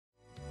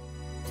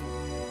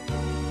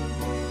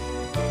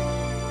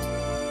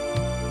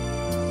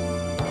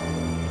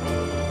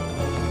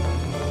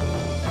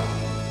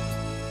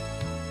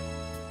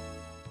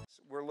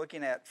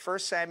looking at 1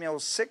 Samuel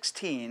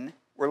 16.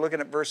 We're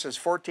looking at verses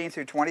 14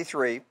 through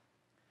 23.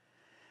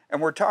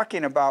 And we're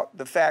talking about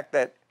the fact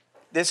that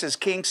this is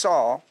King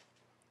Saul.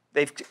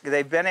 They've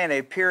been in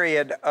a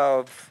period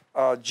of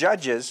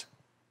judges.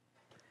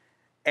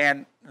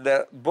 And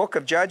the book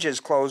of Judges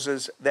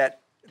closes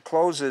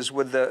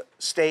with the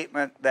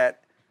statement that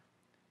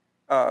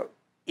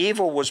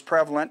evil was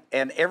prevalent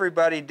and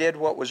everybody did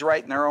what was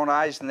right in their own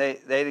eyes, and they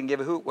didn't give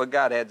a hoot what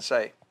God had to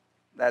say.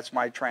 That's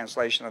my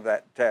translation of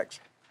that text.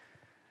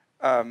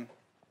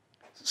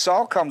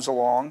 Saul comes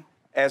along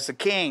as the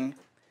king,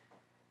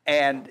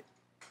 and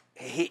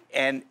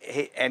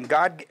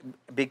God,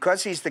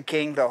 because he's the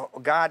king,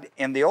 God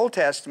in the Old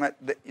Testament,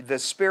 the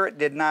Spirit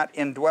did not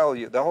indwell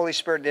you. The Holy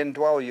Spirit didn't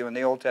dwell you in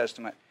the Old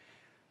Testament.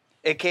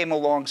 It came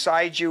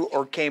alongside you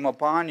or came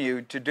upon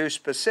you to do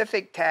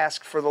specific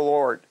tasks for the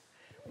Lord.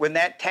 When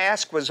that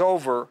task was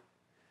over,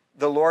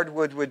 the Lord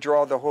would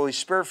withdraw the Holy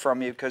Spirit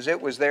from you because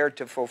it was there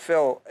to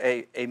fulfill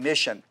a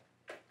mission.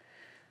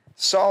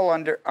 Saul,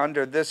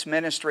 under this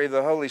ministry of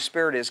the Holy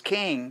Spirit as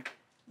king,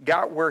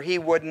 got where he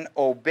wouldn't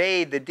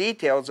obey the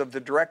details of the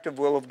directive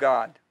will of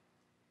God.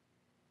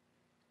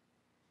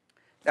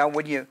 Now,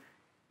 when you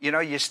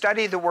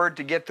study the Word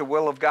to get the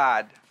will of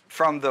God,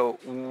 from the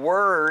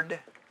Word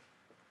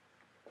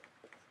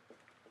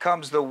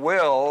comes the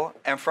will,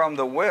 and from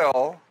the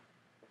will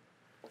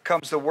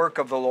comes the work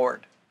of the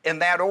Lord. In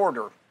that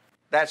order.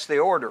 That's the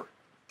order.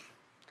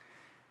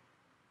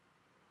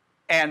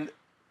 And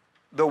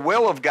the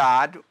will of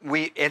God,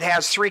 it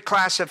has three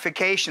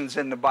classifications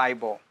in the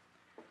Bible.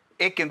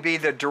 It can be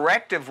the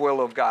directive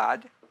will of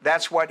God.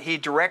 That's what He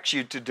directs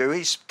you to do.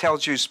 He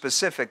tells you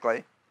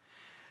specifically.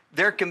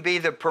 There can be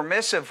the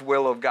permissive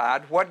will of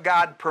God, what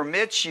God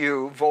permits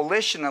you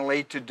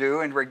volitionally to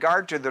do in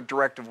regard to the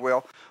directive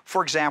will.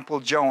 For example,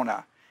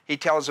 Jonah. He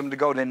tells him to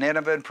go to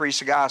Nineveh and preach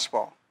the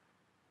gospel.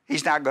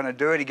 He's not going to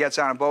do it. He gets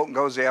on a boat and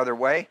goes the other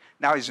way.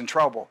 Now he's in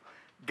trouble.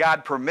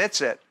 God permits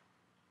it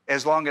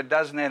as long as it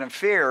doesn't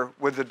interfere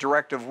with the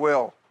directive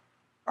will.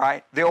 All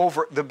right?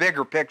 The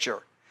bigger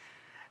picture.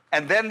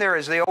 And then there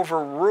is the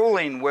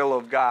overruling will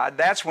of God.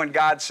 That's when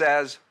God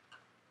says,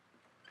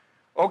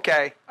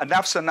 okay,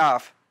 enough's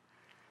enough.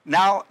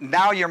 Now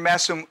you're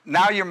messing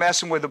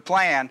with the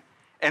plan,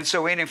 and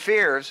so He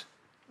interferes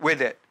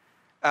with it.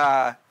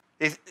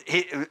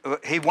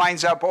 He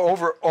winds up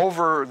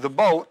over the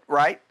boat,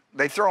 right?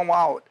 They throw him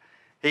out.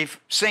 He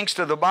sinks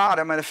to the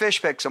bottom, and a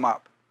fish picks him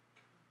up.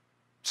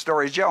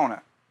 Story of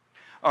Jonah.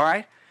 All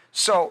right?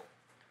 So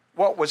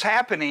what was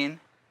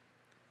happening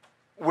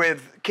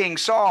with King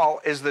Saul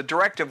is the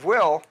directive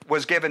will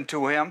was given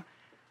to him,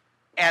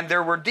 and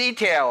there were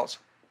details.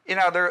 You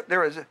know, there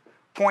was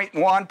point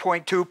 1,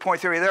 point 2,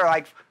 point 3. They're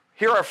like,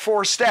 here are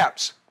 4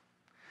 steps.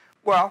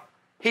 Well,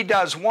 he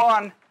does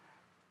one,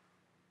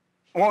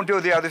 won't do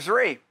the other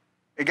 3.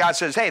 And God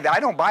says, hey, I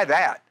don't buy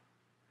that.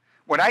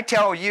 When I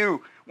tell you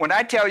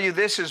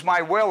this is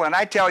my will, and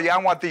I tell you I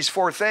want these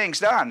 4 things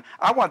done,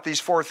 I want these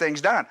 4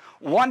 things done.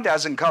 1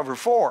 doesn't cover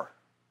 4.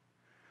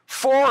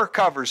 4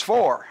 covers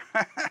 4.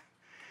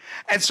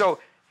 And so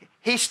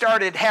he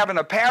started having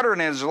a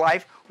pattern in his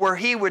life where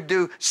he would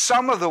do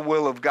some of the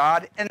will of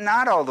God and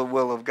not all the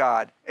will of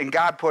God. And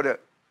God put a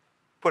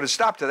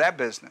stop to that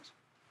business.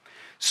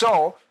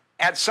 So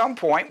at some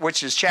point,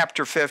 which is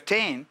chapter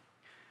 15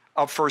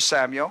 of 1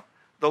 Samuel,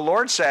 the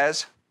Lord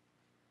says,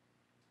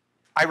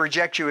 I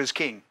reject you as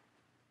king.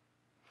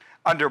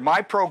 Under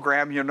my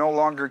program, you're no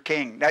longer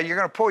king. Now you're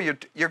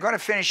going to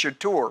finish your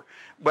tour,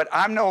 but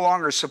I'm no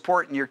longer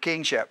supporting your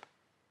kingship.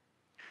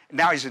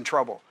 Now he's in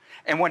trouble.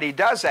 And when he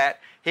does that,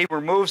 he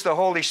removes the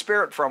Holy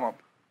Spirit from him.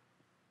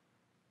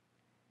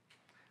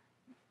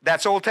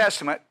 That's Old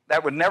Testament.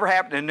 That would never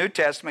happen in the New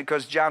Testament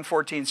because John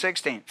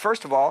 14:16.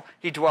 First of all,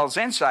 He dwells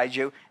inside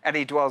you, and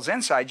He dwells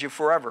inside you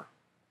forever.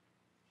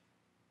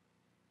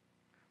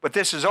 But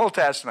this is Old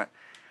Testament.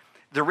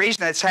 The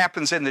reason this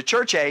happens in the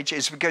church age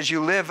is because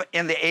you live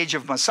in the age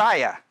of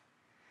Messiah.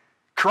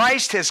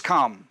 Christ has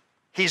come.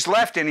 He's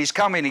left and He's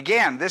coming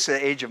again. This is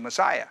the age of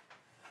Messiah.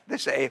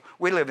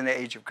 We live in the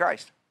age of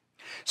Christ.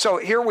 So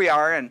here we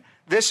are, and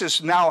this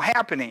is now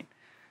happening.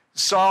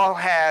 Saul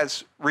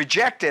has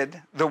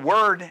rejected the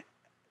Word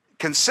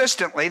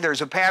consistently.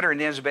 There's a pattern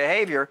in his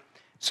behavior,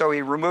 so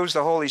he removes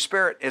the Holy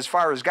Spirit. As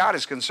far as God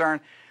is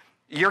concerned,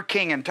 you're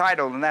king and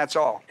titled, and that's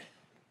all.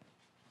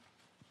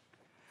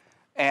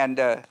 And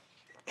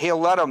he'll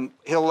let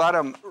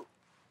him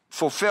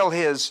fulfill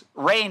his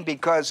reign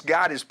because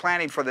God is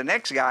planning for the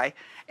next guy.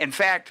 In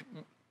fact,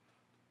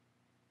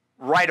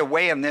 right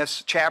away in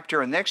this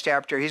chapter and next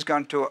chapter, he's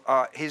going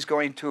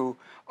to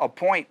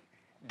appoint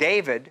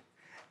David,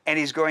 and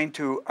he's going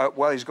to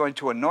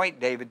anoint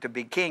David to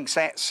be king.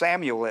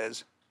 Samuel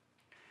is,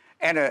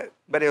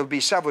 but it'll be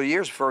several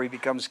years before he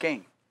becomes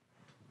king.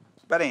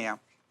 But anyhow,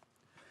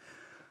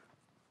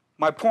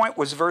 my point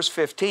was verse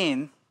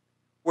 15,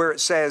 where it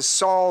says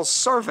Saul's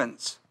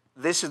servants.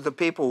 This is the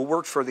people who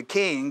worked for the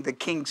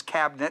king's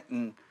cabinet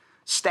and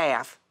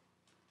staff.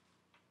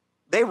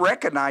 They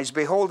recognized,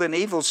 behold, an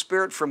evil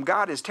spirit from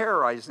God is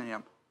terrorizing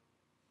him.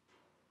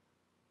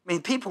 I I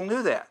mean, people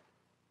knew that.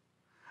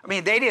 I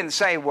mean, they didn't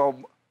say, well,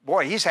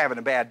 boy, he's having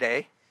a bad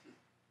day.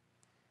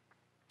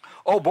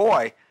 Oh,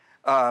 boy,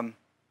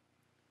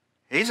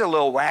 he's a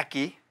little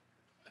wacky.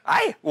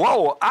 I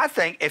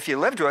think if you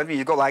lived with him,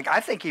 you go like, I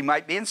think he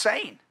might be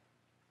insane.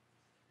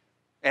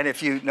 And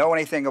if you know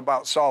anything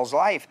about Saul's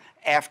life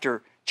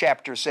after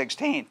chapter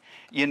 16,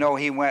 you know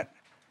he went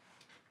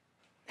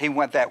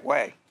that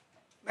way,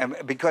 and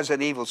because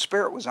an evil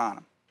spirit was on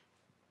him.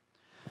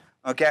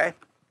 Okay?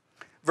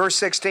 Verse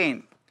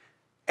 16.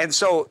 And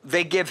so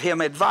they give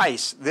him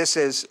advice. This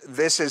is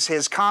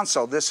his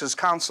counsel. This is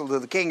counsel to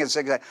the king. It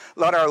says,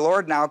 let our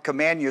Lord now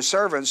command your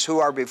servants who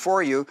are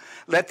before you.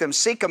 Let them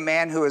seek a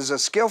man who is a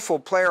skillful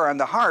player on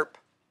the harp.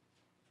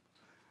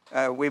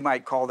 We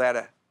might call that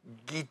a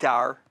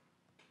guitar.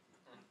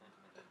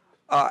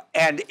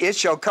 And it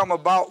shall come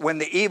about when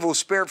the evil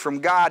spirit from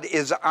God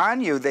is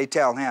on you, they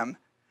tell him,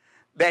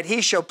 that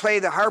he shall play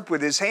the harp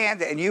with his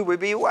hand and you will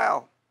be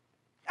well.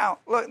 Now,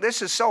 look,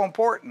 this is so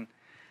important.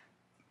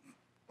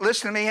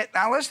 Listen to me.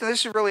 Now, listen,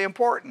 this is really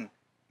important.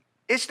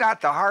 It's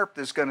not the harp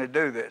that's going to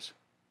do this.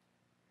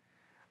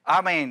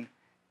 I mean,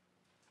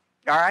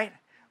 all right?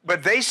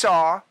 But they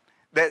saw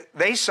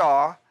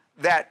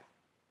that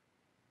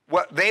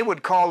what they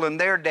would call in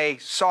their day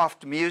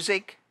soft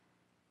music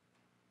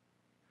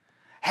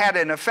had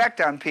an effect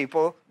on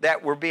people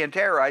that were being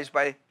terrorized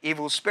by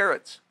evil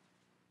spirits.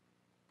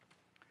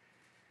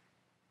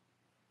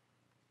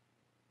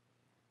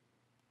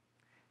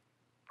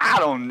 I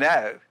don't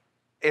know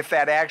if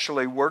that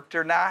actually worked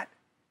or not,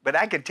 but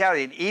I can tell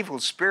you an evil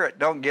spirit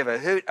don't give a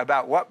hoot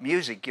about what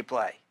music you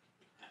play.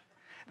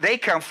 They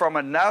come from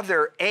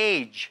another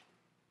age,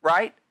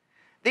 right?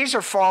 These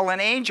are fallen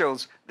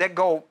angels that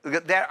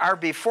are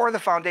before the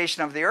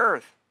foundation of the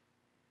earth.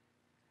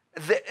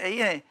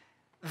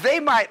 They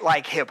might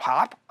like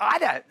hip-hop, I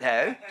don't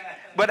know,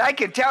 but I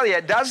can tell you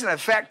it doesn't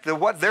affect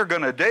what they're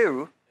going to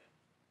do,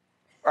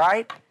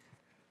 right?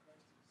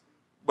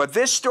 But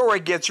this story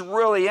gets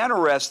really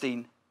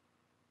interesting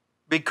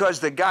because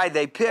the guy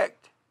they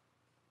picked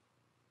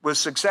was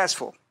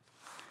successful.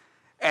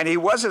 And he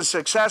wasn't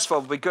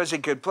successful because he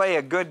could play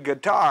a good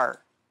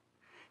guitar.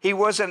 He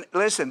wasn't,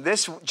 listen,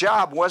 this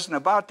job wasn't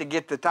about to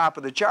get to the top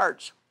of the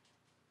charts.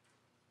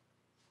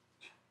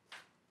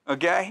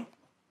 Okay?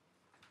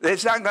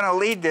 It's not going to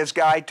lead this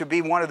guy to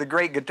be one of the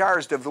great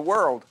guitarists of the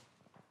world.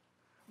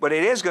 But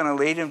it is going to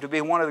lead him to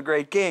be one of the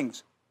great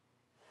kings.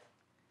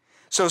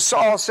 So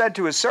Saul said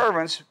to his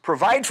servants,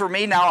 provide for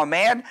me now a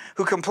man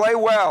who can play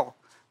well.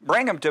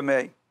 Bring him to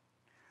me.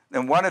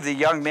 Then one of the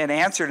young men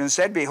answered and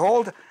said,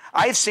 behold,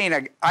 I've seen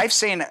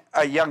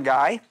a young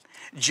guy,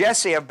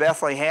 Jesse of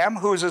Bethlehem,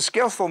 who is a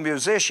skillful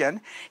musician.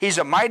 He's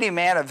a mighty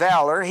man of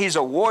valor. He's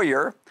a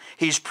warrior.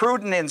 He's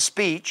prudent in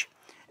speech.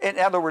 In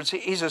other words,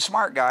 he's a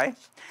smart guy.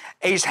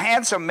 He's a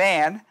handsome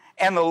man.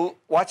 And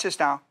watch this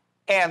now.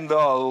 And the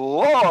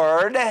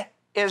Lord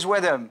is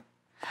with him.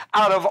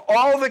 Out of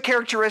all the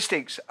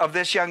characteristics of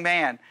this young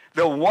man,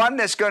 the one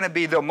that's going to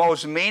be the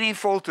most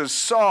meaningful to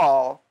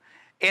Saul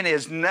in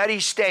his nutty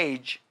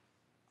stage,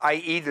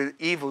 i.e. the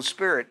evil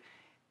spirit,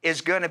 is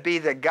going to be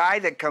the guy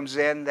that comes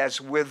in that's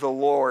with the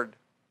Lord.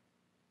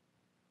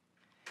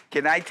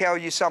 Can I tell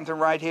you something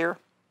right here?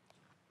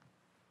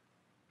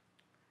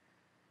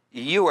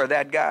 You are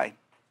that guy.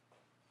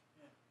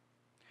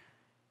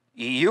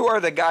 You are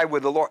the guy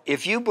with the Lord.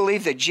 If you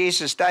believe that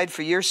Jesus died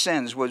for your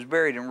sins, was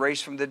buried, and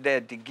raised from the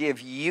dead to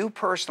give you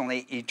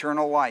personally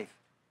eternal life,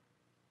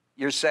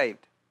 you're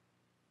saved.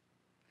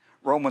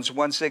 Romans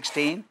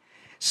 1:16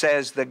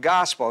 says the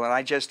gospel, and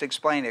I just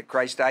explained it.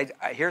 Christ died.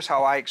 Here's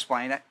how I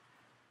explain it.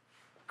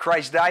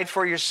 Christ died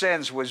for your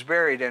sins, was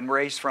buried, and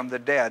raised from the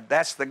dead.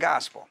 That's the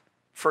gospel.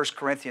 1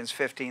 Corinthians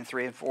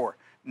 15:3 and 4.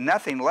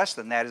 Nothing less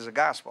than that is a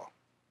gospel.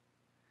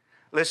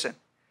 Listen,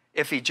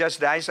 if he just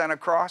dies on a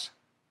cross,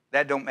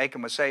 that don't make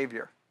him a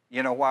savior.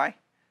 You know why?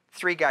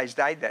 3 guys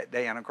died that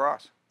day on a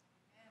cross.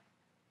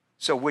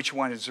 So which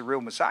one is the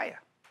real Messiah?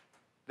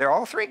 They're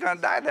all 3 going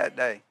to die that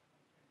day.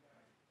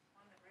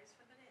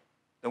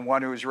 The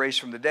one who was raised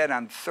from the dead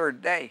on the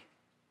 3rd day,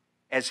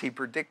 as he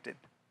predicted.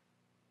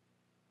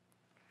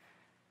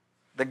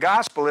 The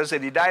gospel is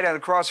that he died on the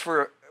cross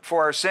for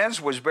our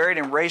sins, was buried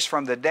and raised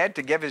from the dead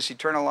to give us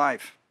eternal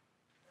life.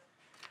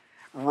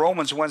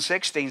 Romans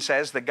 1:16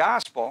 says the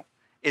gospel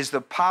is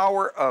the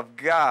power of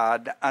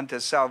God unto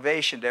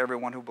salvation to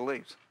everyone who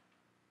believes.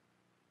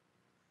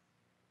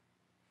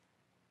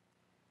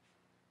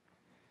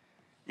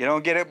 You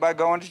don't get it by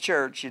going to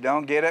church. You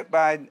don't get it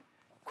by,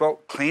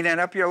 quote, cleaning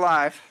up your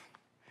life,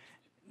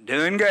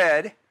 doing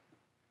good,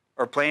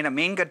 or playing a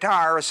mean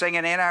guitar or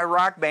singing in a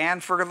rock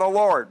band for the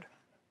Lord.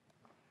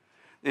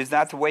 It's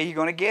not the way you're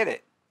going to get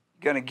it.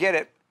 You're going to get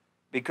it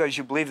because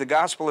you believe the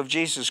gospel of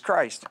Jesus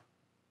Christ.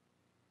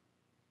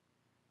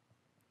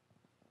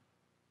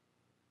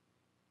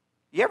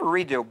 You ever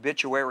read the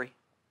obituary?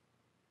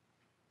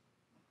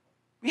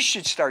 You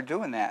should start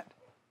doing that.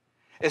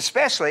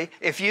 Especially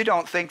if you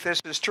don't think this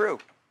is true.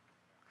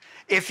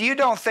 If you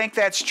don't think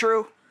that's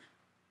true,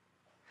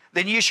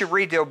 then you should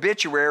read the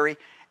obituary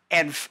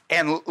And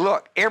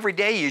look, every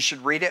day you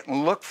should read it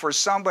and look for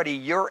somebody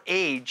your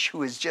age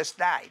who has just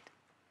died.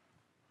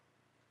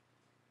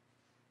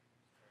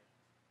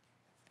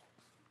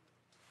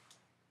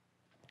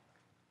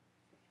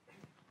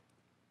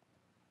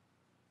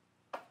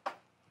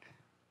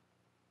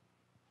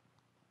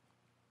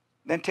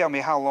 Then tell me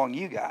how long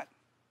you got.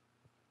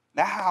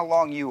 Now how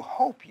long you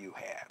hope you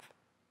have.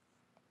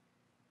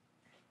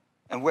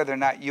 And whether or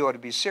not you ought to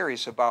be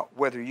serious about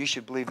whether you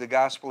should believe the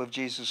gospel of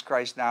Jesus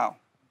Christ now.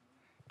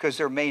 Because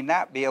there may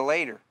not be a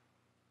later.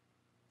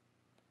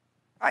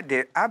 I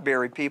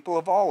bury people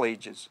of all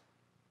ages.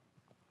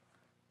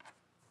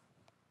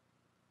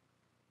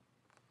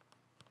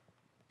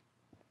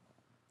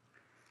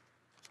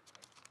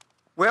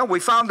 Well, we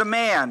found a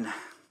man.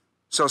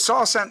 So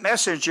Saul sent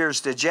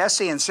messengers to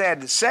Jesse and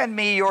said, "Send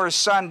me your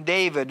son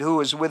David, who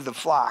is with the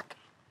flock."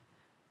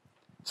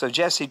 So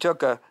Jesse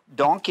took a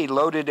donkey,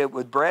 loaded it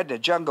with bread, a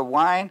jug of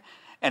wine,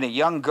 and a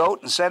young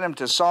goat, and sent him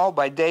to Saul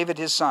by David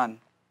his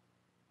son.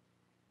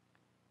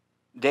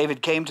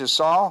 David came to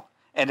Saul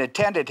and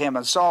attended him,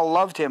 and Saul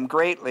loved him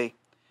greatly,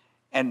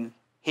 and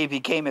he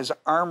became his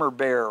armor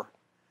bearer,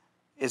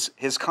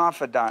 his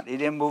confidant. He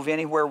didn't move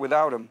anywhere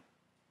without him.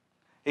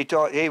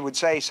 He would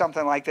say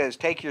something like this: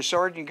 "Take your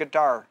sword and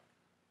guitar.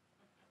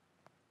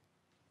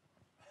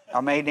 I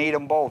may need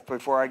them both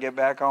before I get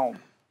back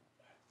home."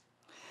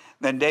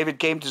 Then David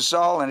came to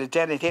Saul and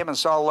attended him, and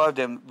Saul loved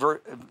him.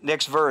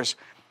 Next verse.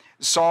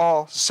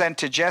 Saul sent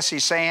to Jesse,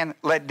 saying,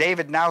 "Let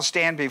David now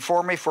stand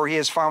before me, for he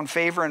has found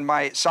favor in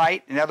my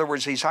sight." In other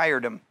words, he's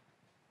hired him.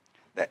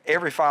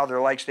 Every father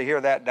likes to hear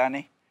that, doesn't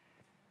he?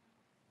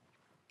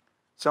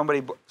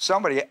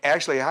 Somebody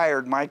actually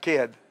hired my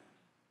kid.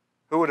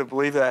 Who would have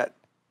believed that?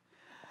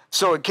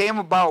 So it came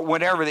about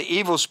whenever the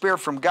evil spirit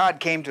from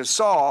God came to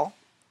Saul,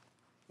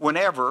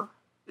 whenever,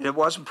 it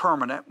wasn't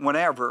permanent,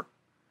 whenever.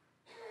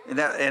 In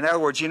other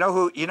words, you know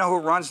who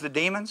runs the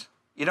demons?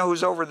 You know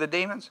who's over the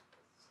demons?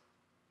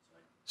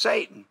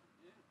 Satan.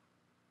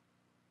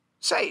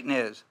 Satan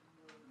is.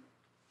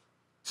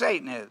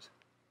 Satan is.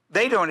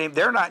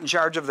 They're not in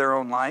charge of their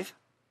own life.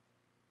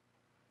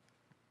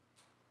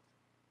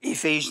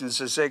 Ephesians,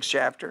 the 6th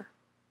chapter.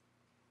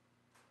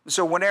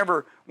 So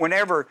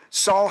whenever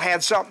Saul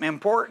had something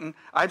important,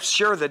 I'm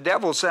sure the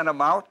devil sent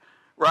him out,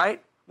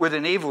 right, with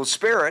an evil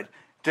spirit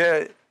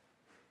to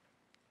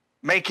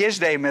make his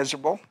day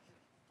miserable,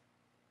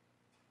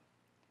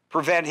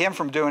 prevent him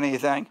from doing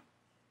anything.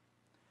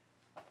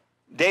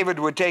 David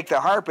would take the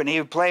harp and he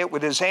would play it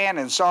with his hand,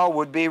 and Saul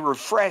would be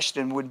refreshed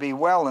and would be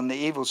well, and the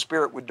evil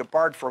spirit would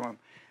depart from him.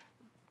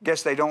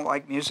 Guess they don't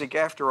like music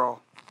after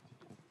all.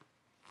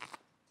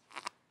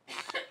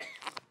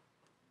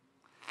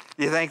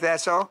 You think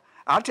that's so?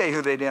 I'll tell you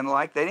who they didn't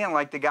like. They didn't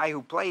like the guy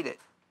who played it.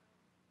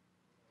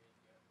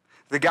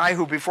 The guy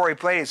who, before he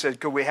played it, said,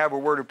 "Could we have a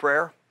word of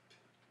prayer?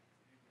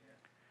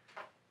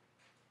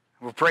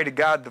 We'll pray to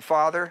God the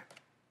Father.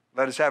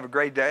 Let us have a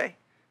great day."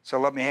 So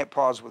let me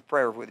pause with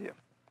prayer with you.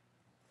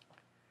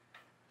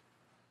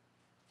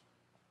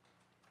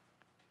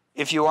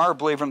 If you are a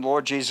believer in the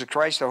Lord Jesus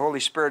Christ, the Holy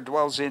Spirit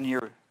dwells in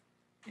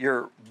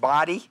your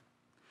body.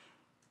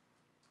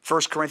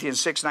 1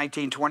 Corinthians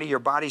 6:19-20, your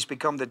bodies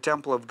become the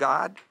temple of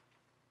God.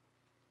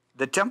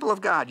 The temple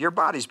of God. Your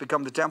bodies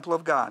become the temple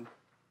of God.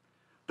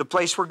 The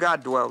place where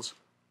God dwells.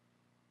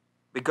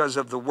 Because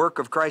of the work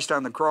of Christ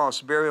on the cross,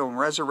 burial and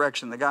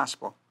resurrection, the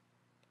gospel.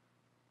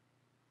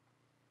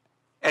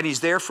 And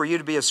he's there for you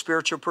to be a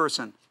spiritual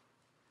person.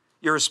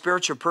 You're a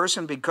spiritual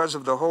person because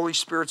of the Holy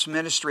Spirit's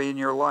ministry in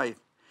your life.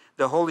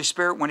 The Holy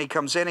Spirit, when he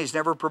comes in, he's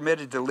never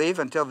permitted to leave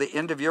until the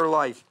end of your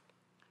life.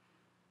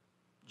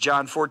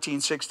 John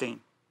 14:16.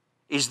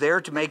 He's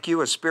there to make you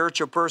a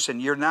spiritual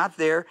person. You're not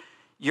there.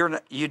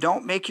 You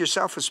don't make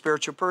yourself a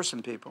spiritual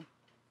person, people.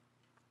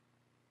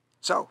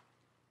 So,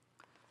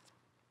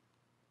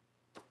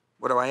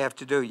 what do I have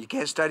to do? You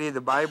can't study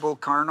the Bible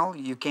carnal.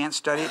 You can't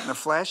study it in the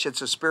flesh.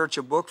 It's a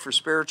spiritual book for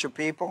spiritual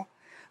people.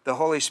 The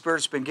Holy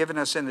Spirit's been given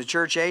us in the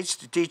church age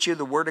to teach you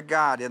the Word of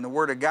God, and the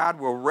Word of God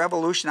will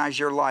revolutionize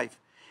your life.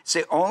 It's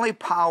the only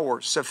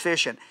power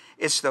sufficient.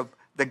 It's the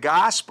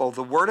gospel,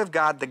 the Word of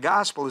God. The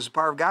gospel is the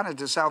power of God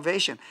unto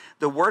salvation.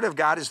 The Word of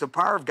God is the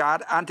power of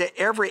God unto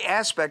every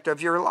aspect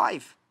of your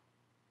life.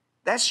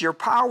 That's your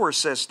power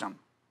system.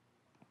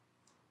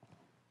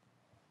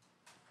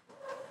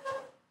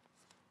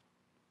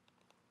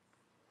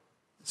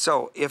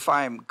 So if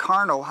I'm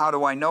carnal, how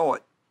do I know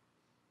it?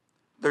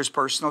 There's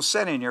personal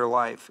sin in your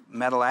life.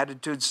 Mental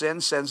attitude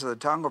sin, sins of the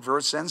tongue,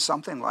 overt sin,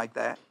 something like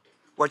that.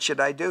 What should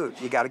I do?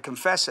 You got to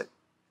confess it.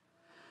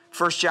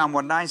 1 John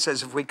 1:9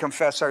 says, if we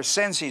confess our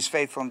sins, he's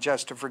faithful and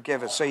just to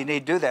forgive us. So you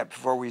need to do that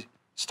before we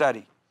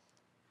study.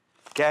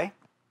 Okay?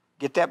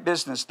 Get that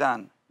business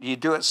done. You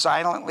do it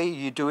silently.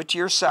 You do it to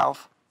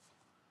yourself.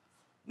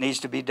 It needs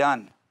to be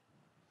done.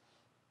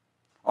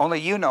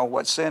 Only you know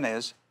what sin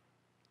is,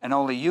 and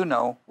only you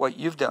know what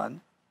you've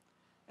done,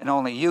 and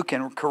only you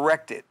can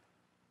correct it.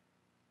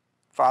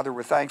 Father,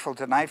 we're thankful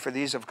tonight for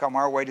these who have come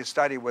our way to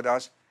study with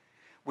us.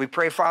 We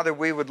pray, Father,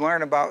 we would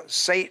learn about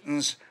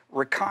Satan's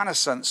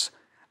reconnaissance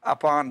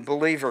upon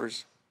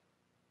believers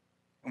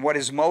and what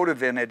his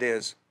motive in it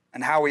is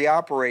and how he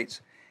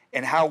operates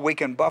and how we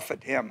can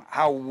buffet him,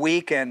 how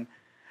we can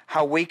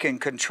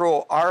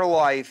control our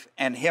life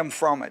and him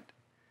from it.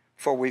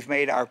 For we've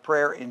made our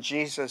prayer in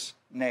Jesus'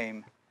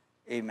 name.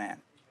 Amen.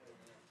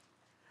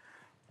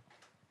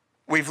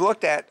 We've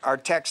looked at our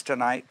text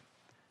tonight.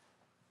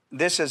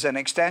 This is an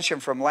extension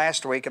from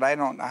last week, and I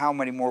don't know how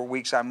many more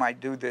weeks I might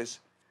do this.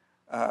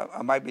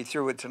 I might be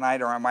through it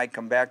tonight, or I might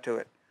come back to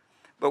it.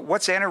 But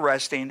what's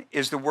interesting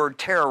is the word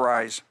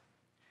terrorize.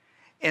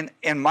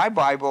 In my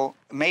Bible,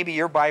 maybe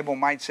your Bible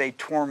might say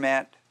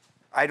torment.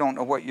 I don't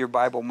know what your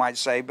Bible might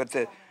say, but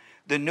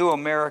the New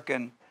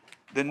American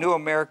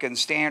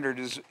Standard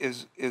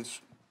is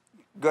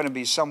going to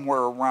be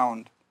somewhere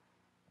around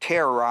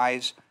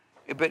terrorize,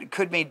 but it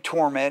could mean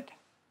torment.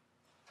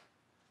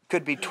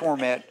 Could be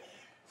torment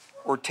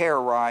or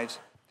terrorize.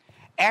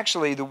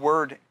 Actually, the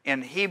word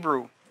in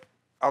Hebrew,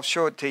 I'll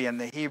show it to you in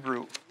the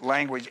Hebrew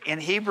language. In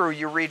Hebrew,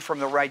 you read from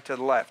the right to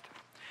the left.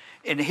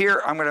 In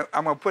here, I'm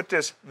gonna put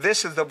this.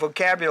 This is the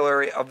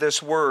vocabulary of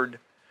this word.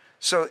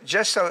 So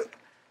just so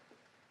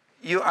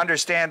you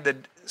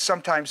understand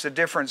sometimes the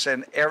difference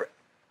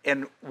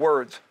in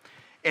words.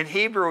 In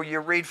Hebrew, you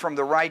read from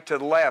the right to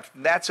the left.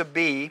 That's a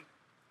B.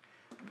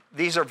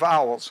 These are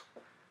vowels.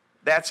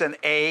 That's an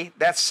A.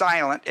 That's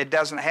silent. It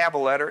doesn't have a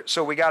letter.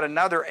 So we got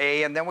another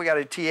A, and then we got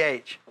a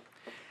TH.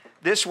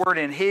 This word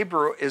in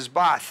Hebrew is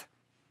bath.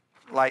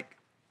 Like,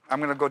 I'm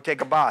going to go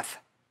take a bath.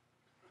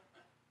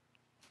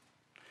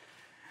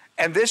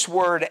 And this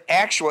word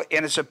actually,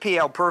 and it's a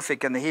PL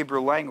perfect in the Hebrew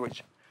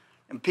language.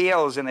 And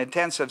PL is an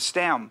intensive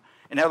stem.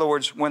 In other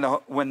words, when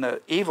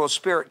the evil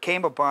spirit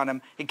came upon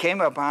him, it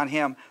came upon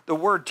him. The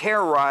word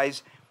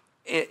terrorize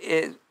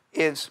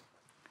is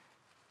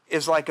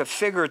like a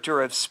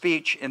figurative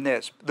speech in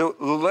this. The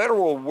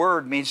literal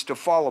word means to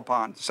fall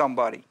upon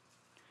somebody.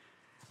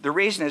 The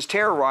reason is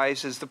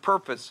terrorize is the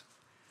purpose.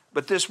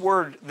 But this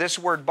word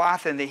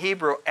bath in the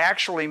Hebrew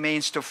actually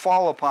means to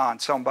fall upon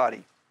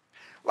somebody.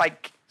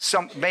 Like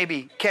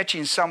maybe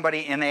catching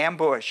somebody in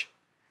ambush.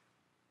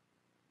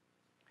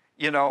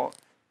 You know,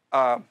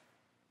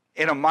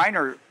 in a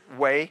minor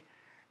way,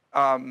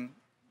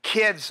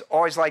 kids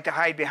always like to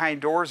hide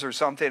behind doors or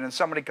something, and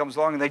somebody comes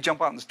along and they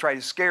jump out and try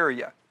to scare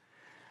you.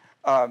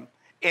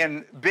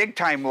 In big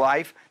time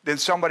life, then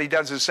somebody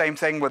does the same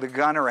thing with a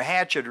gun or a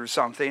hatchet or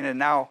something, and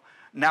now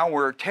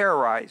we're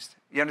terrorized.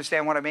 You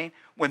understand what I mean?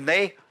 When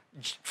they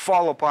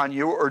fall upon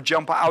you or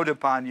jump out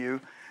upon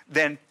you,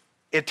 then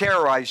it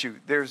terrorizes you.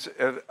 There's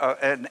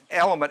an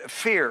element of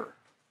fear.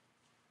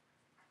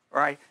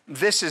 Right?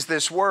 This is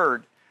this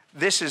word.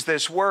 This is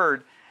this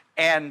word.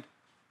 And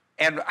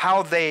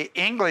how they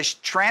English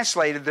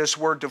translated this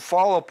word to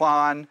fall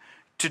upon,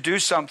 to do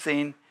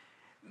something,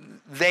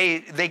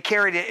 they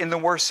carried it in the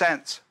worst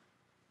sense.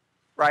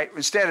 Right?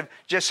 Instead of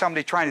just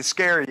somebody trying to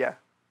scare you.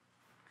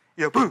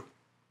 You know, boo!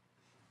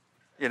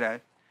 You know.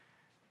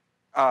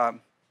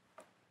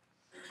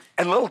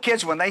 And little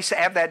kids, when they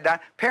have that done,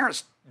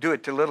 parents do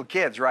it to little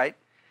kids, right?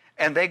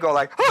 And they go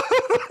like,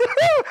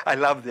 I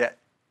love that,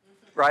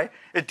 right?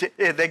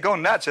 They go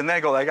nuts, and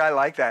they go like, I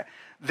like that.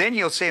 Then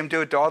you'll see them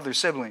do it to all their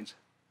siblings.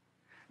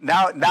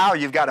 Now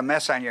you've got a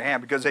mess on your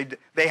hand because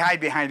they hide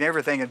behind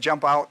everything and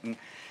jump out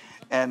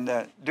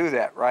and do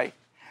that, right?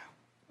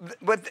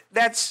 But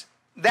that's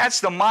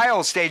the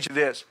mild stage of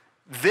this.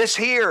 This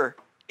here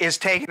is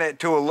taking it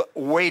to a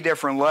way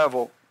different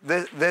level.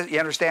 You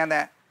understand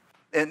that?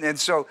 And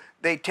so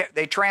they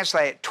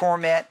translate it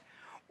torment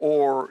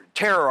or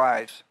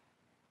terrorize.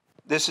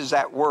 This is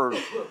that word.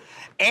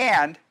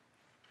 And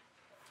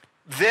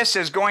this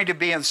is going to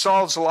be in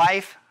Saul's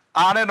life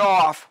on and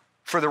off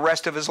for the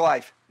rest of his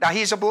life. Now,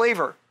 he's a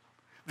believer.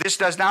 This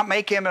does not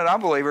make him an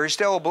unbeliever. He's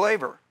still a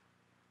believer.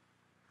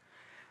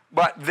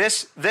 But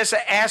this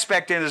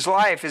aspect in his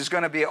life is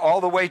going to be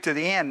all the way to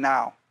the end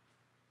now.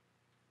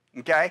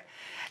 Okay?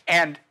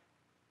 And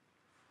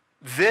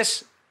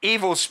this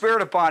evil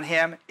spirit upon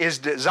him is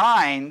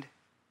designed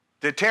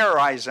to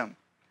terrorize him.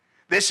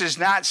 This is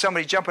not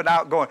somebody jumping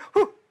out going,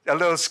 whoo, a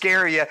little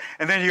scare you,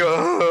 and then you go,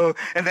 oh,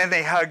 and then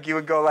they hug you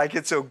and go like,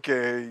 it's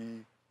okay.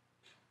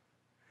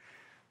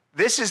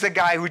 This is the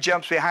guy who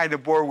jumps behind the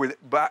door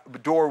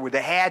with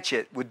a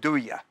hatchet would do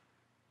you.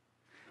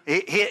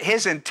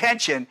 His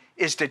intention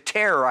is to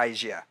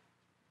terrorize you.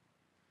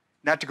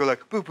 Not to go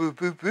like, boo, boo,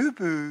 boo, boo,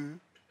 boo.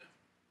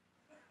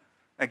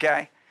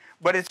 Okay?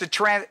 But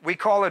we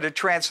call it a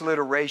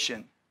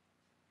transliteration.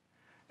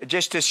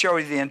 Just to show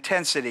you the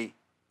intensity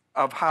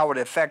of how it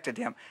affected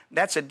him.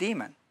 That's a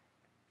demon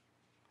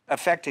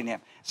affecting him.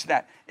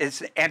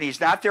 And he's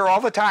not there all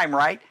the time,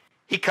 right?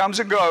 He comes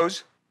and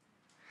goes.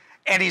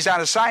 And he's on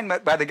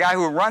assignment by the guy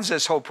who runs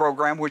this whole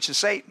program, which is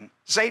Satan.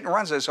 Satan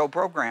runs this whole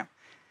program.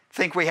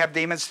 Think we have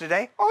demons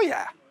today? Oh,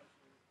 yeah.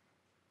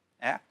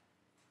 Yeah.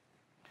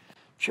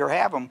 Sure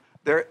have them.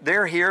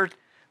 They're here.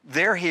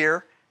 They're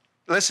here.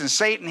 Listen,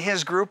 Satan and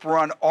his group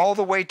run all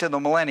the way to the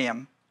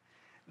millennium.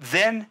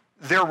 Then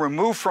they're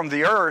removed from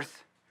the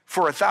earth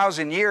for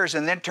 1,000 years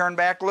and then turned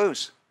back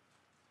loose.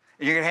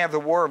 And you're going to have the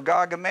war of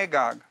Gog and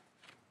Magog.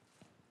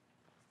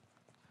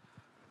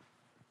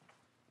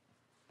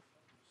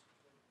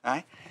 All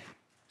right?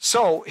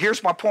 So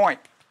here's my point.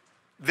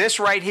 This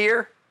right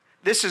here,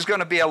 this is going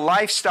to be a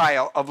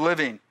lifestyle of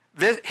living.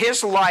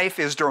 His life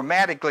is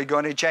dramatically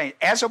going to change.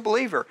 As a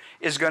believer,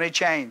 is going to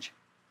change.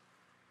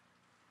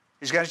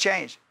 He's going to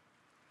change.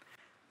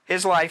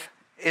 His life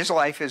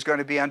is going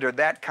to be under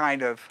that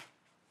kind of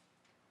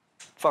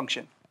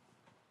function.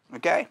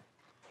 Okay?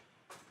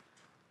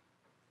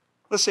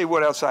 Let's see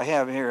what else I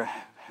have here.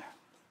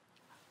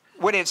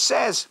 When it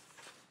says,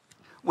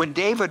 when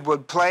David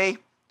would play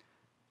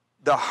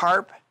the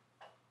harp,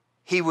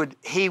 he would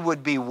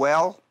be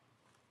well.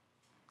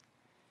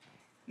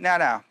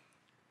 No.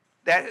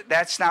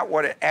 That's not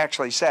what it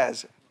actually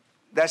says.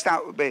 That's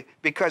not,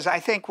 because I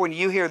think when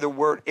you hear the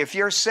word, if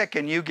you're sick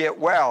and you get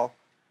well,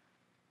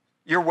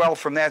 you're well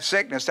from that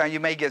sickness. Now you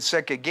may get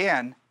sick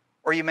again,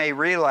 or you may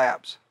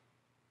relapse.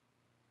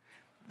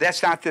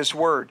 That's not this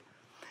word.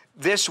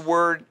 This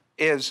word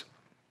is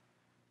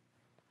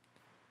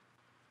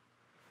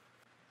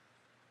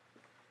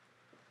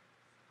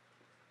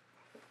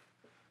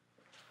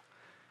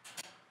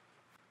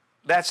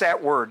that's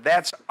that word.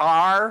 That's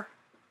R-A-W-A-C-H.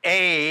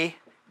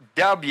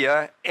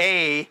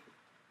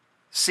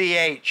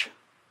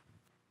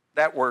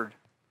 That word.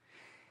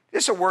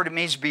 This is a word that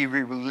means to be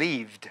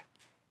relieved.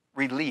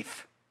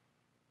 Relief.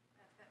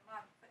 My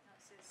footnote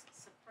says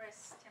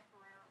suppress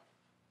temporarily.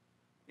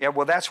 Yeah,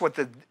 well, that's what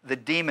the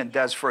demon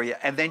does for you.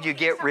 And then you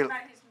get... About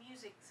his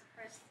music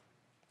suppress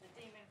the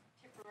demon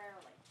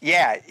temporarily.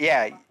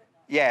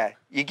 Yeah.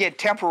 You get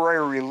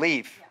temporary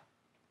relief. Yeah.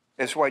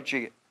 That's what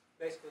you get.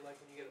 Basically like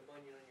when you get a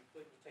bunion on your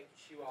foot, you take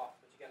your shoe off,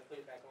 but you got to put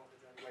it back on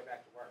because you're on your way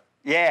back to work.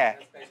 Yeah.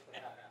 That's basically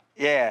how it happens.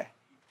 Yeah.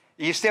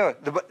 You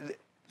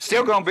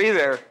still going to be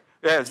there.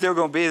 Yeah, still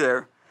going to be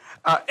there.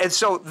 And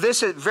so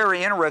this is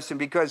very interesting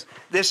because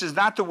this is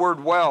not the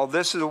word well.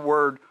 This is the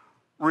word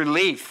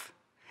relief.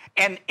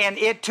 And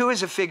it too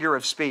is a figure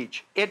of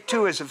speech. It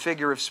too is a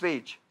figure of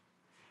speech.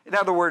 In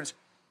other words,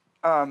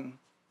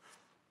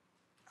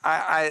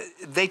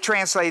 they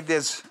translate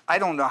this, I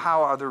don't know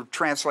how other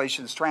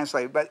translations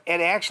translate it, but it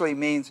actually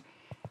means,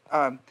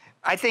 I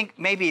think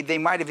maybe they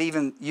might have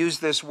even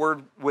used this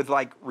word with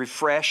like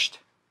refreshed.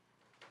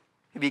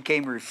 He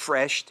became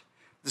refreshed.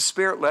 The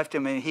Spirit left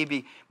him, and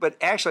but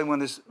actually when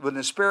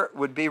the Spirit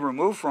would be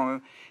removed from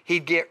him,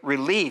 he'd get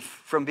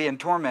relief from being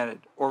tormented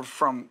or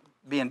from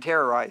being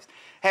terrorized.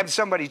 Having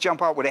somebody jump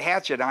out with a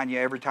hatchet on you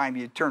every time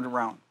you turned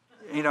around,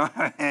 you know.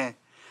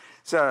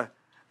 So,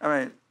 I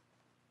mean,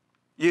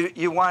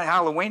 you want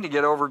Halloween to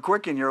get over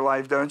quick in your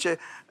life, don't you?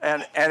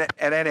 And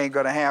that ain't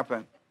going to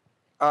happen.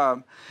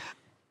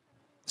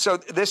 So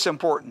this is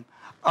important.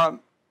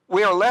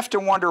 We are left to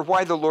wonder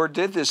why the Lord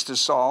did this to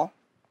Saul,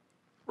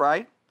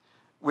 right?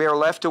 We are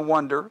left to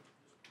wonder.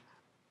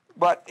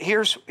 But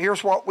here's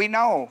what we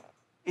know.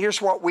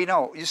 Here's what we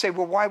know. You say,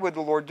 well, why would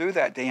the Lord do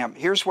that to him?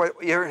 Here's what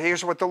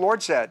the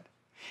Lord said.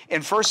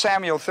 In 1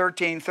 Samuel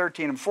 13,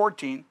 and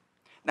 14,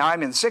 now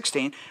I'm in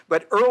 16,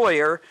 but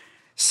earlier,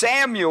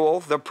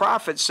 Samuel, the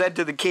prophet, said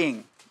to the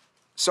king,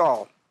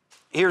 Saul,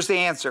 here's the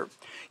answer.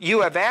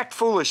 You have acted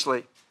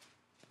foolishly.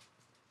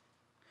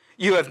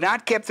 You have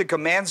not kept the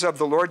commands of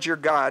the Lord your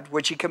God,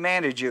 which he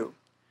commanded you.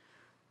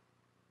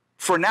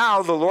 For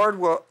now the Lord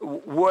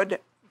would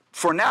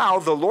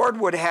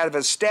have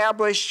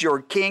established your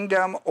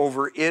kingdom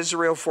over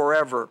Israel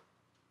forever.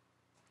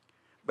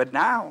 But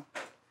now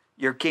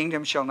your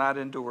kingdom shall not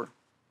endure.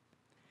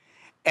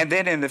 And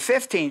then in the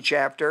 15th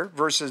chapter,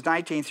 verses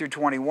 19 through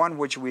 21,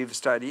 which we've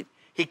studied,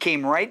 he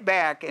came right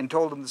back and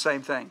told them the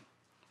same thing.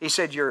 He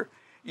said, your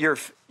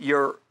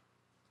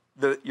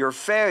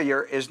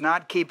failure is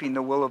not keeping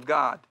the will of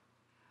God.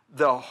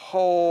 The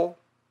whole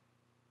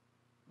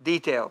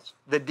details,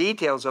 the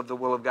details of the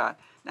will of God.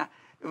 Now,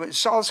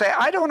 Saul said,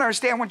 I don't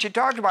understand what you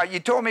talked about. You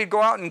told me to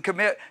go out and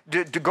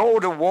to go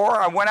to war.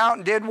 I went out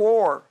and did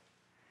war.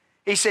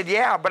 He said,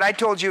 yeah, but I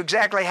told you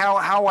exactly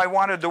how I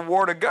wanted the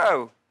war to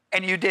go,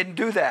 and you didn't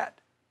do that.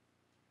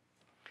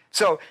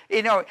 So,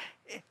 you know,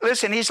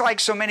 listen, he's like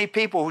so many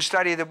people who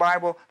study the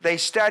Bible. They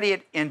study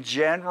it in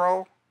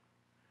general.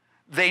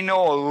 They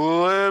know a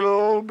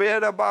little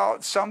bit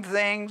about some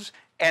things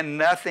and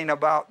nothing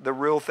about the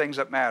real things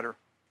that matter.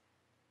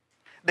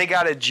 They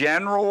got a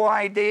general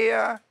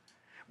idea,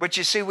 but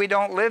you see, we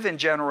don't live in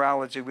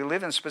generality. We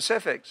live in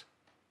specifics.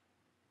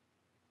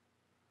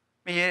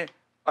 I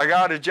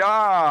got a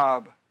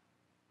job.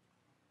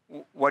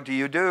 What do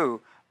you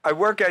do? I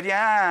work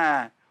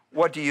at,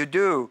 what do you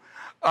do?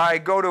 I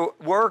go to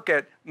work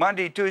at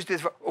Monday, Tuesday,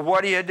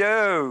 what do you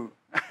do?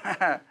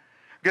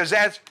 Because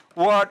that's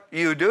what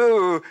you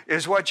do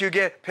is what you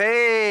get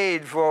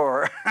paid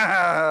for.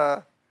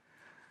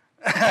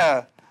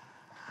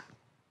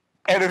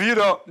 And if you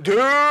don't do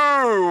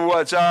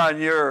what's on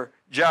your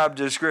job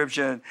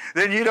description,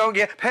 then you don't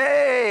get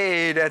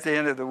paid at the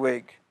end of the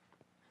week.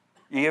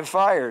 You get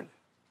fired.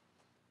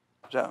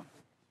 So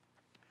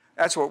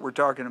that's what we're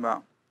talking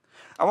about.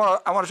 I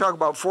want to talk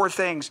about 4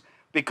 things,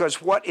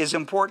 because what is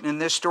important in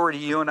this story to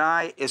you and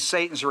I is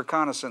Satan's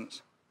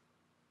reconnaissance.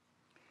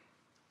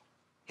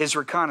 His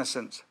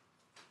reconnaissance.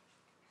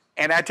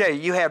 And I tell you,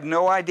 you have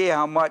no idea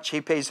how much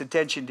he pays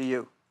attention to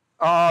you.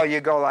 Oh,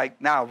 you go like,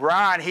 now,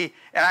 Ron, and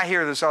I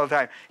hear this all the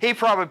time, he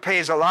probably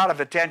pays a lot of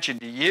attention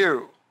to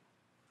you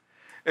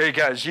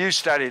because you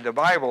study the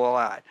Bible a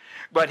lot.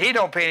 But he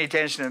don't pay any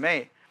attention to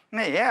me.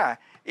 Yeah,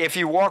 if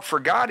you walk for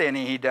God in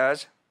it, he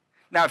does.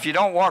 Now, if you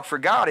don't walk for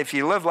God, if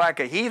you live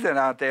like a heathen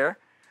out there,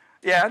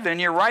 yeah, then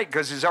you're right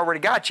because he's already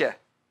got you.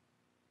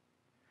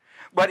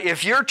 But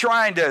if you're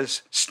trying to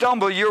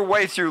stumble your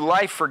way through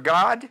life for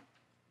God,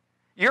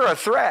 you're a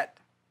threat.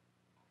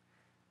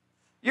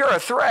 You're a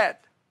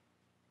threat.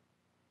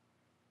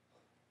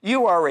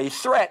 You are a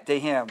threat to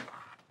him.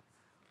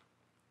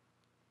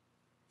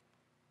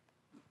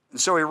 And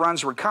so he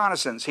runs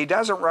reconnaissance. He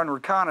doesn't run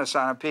reconnaissance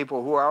on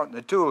people who are out in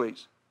the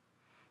toolies.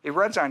 He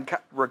runs on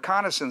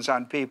reconnaissance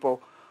on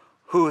people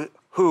who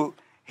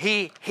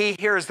he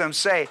hears them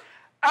say,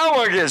 I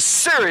want to get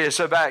serious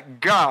about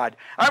God.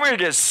 I'm going to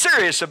get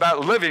serious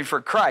about living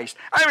for Christ.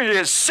 I'm going to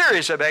get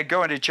serious about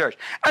going to church.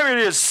 I'm going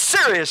to get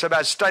serious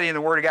about studying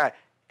the Word of God.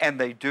 And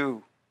they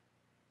do.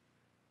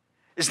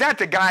 It's not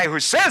the guy who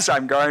says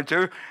I'm going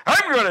to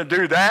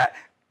do that.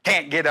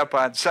 Can't get up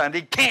on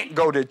Sunday, can't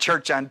go to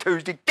church on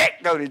Tuesday,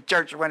 can't go to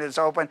church when it's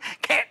open,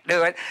 can't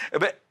do it.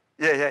 But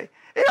you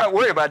don't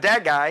worry about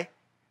that guy.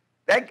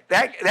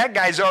 That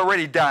guy's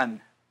already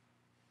done.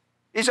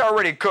 He's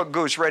already cooked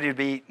goose, ready to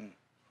be eaten.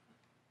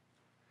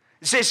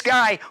 It's this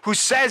guy who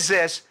says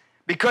this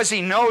because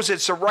he knows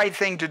it's the right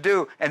thing to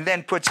do and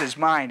then puts his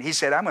mind. He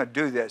said, I'm going to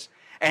do this.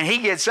 And he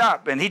gets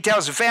up and he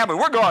tells the family,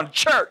 we're going to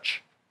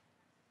church.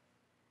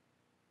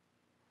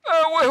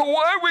 Oh, well,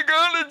 why are we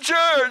going to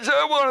church?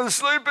 I want to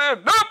sleep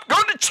in. Nope,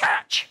 go to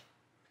church.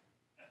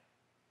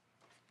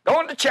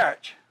 Going to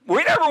church.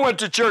 We never went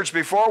to church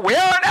before. We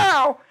are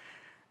now.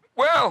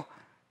 Well,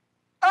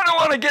 I don't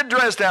want to get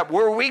dressed up.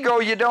 Where we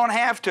go, you don't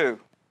have to.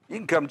 You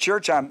can come to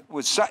church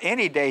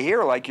any day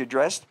here like you're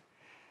dressed.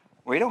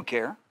 We don't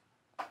care.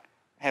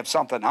 Have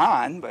something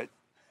on, but,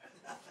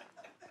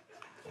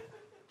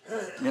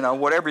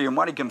 whatever your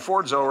money can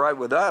afford is all right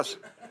with us.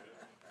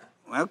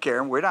 We don't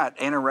care. We're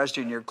not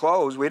interested in your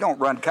clothes. We don't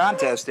run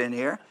contests in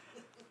here.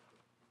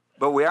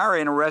 But we are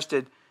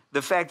interested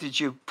the fact that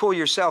you pull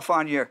yourself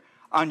on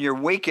your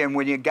weekend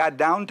when you got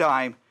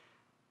downtime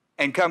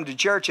and come to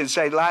church and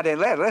say,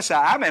 listen,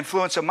 I'm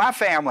influencing my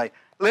family.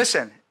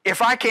 Listen,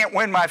 if I can't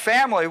win my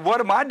family, what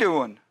am I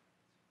doing?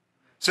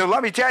 So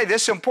let me tell you,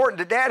 this is important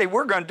to Daddy.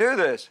 We're going to do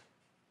this.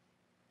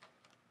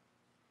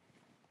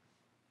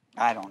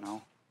 I don't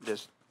know.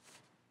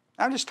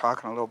 I'm just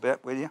talking a little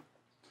bit with you.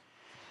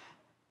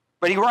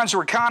 But he runs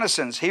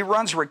reconnaissance. He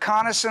runs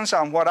reconnaissance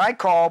on what I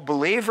call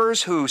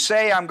believers who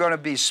say, I'm going to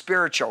be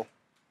spiritual.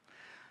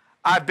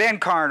 I've been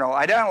carnal.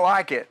 I don't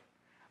like it.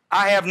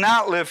 I have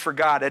not lived for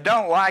God. I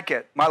don't like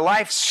it. My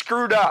life's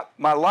screwed up.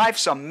 My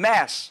life's a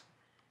mess.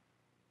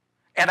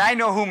 And I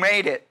know who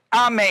made it.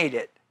 I made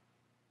it.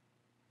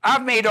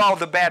 I've made all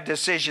the bad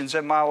decisions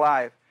in my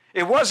life.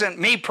 It wasn't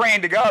me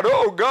praying to God,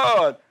 oh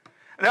God.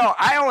 No,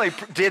 I only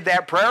did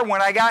that prayer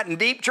when I got in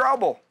deep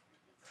trouble.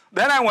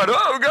 Then I went,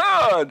 oh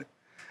God.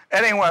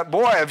 And he went,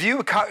 boy,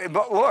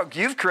 look,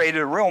 you've created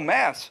a real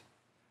mess.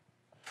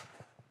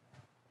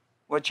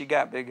 What you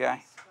got, big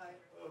guy?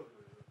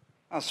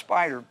 A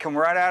spider. Come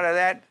right out of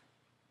that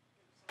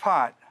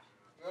pot.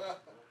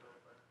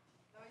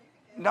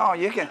 No,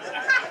 you can.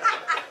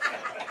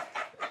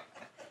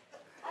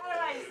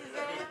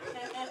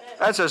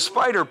 That's a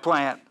spider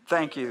plant.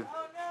 Thank you.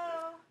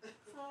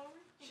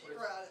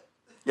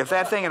 If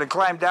that thing had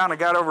climbed down and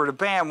got over to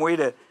Pam, we'd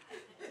have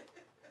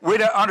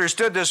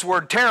understood this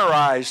word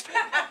terrorized.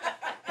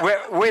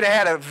 We'd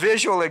have had a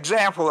visual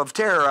example of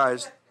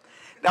terrorized.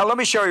 Now let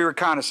me show you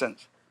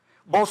reconnaissance.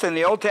 Both in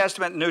the Old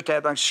Testament and New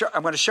Testament,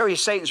 I'm going to show you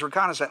Satan's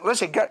reconnaissance.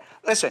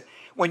 Listen,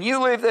 when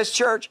you leave this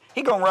church,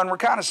 he's going to run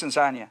reconnaissance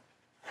on you.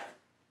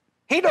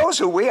 He knows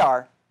who we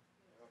are.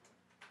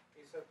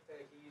 He's so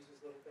pathetic, he uses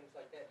little things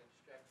like that to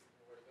distract you from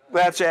the Word of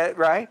God. That's it,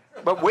 right?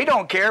 But we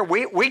don't care.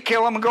 We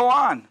kill him and go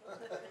on.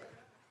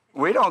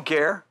 We don't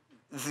care.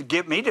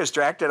 Get me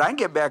distracted. I can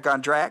get back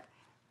on track.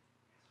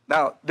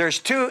 Now, there's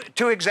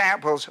two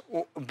examples,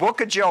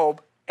 Book of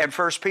Job and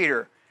 1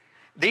 Peter.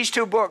 These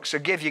two books will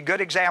give you good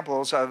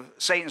examples of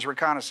Satan's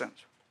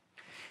reconnaissance.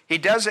 He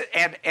does it,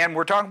 and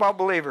we're talking about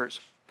believers.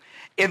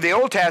 In the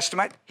Old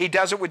Testament, he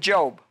does it with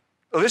Job.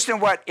 Listen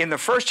to what, in the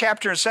first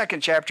chapter and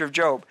second chapter of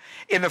Job.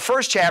 In the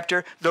first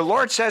chapter, the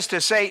Lord says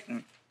to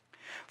Satan,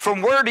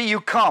 from where do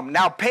you come?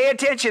 Now, pay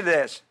attention to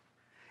this.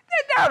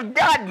 Now,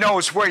 God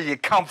knows where you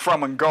come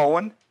from and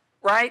going,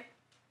 right?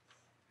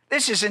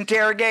 This is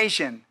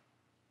interrogation.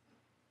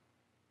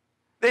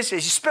 This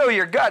is, you spill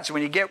your guts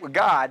when you get with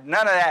God.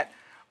 None of that,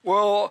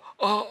 well,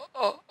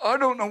 I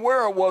don't know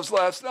where I was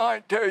last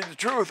night, tell you the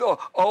truth.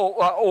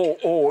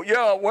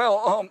 Yeah,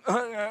 well,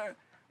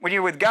 when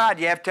you're with God,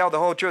 you have to tell the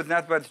whole truth,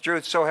 nothing but the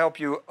truth, so help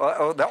you.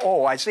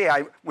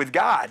 With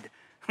God.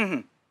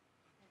 The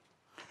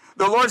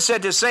Lord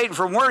said to Satan,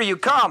 from where do you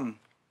come?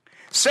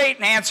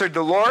 Satan answered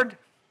the Lord,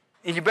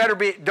 and you better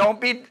be,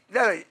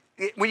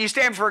 when you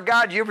stand before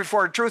God, you're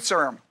before a truth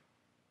serum.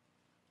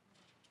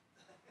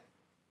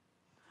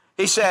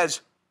 He says,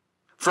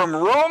 from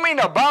roaming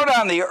about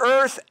on the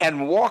earth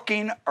and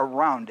walking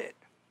around it.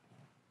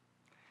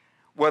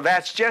 Well,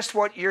 that's just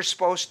what you're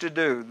supposed to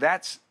do.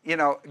 That's, you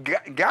know,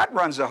 God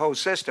runs the whole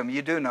system.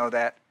 You do know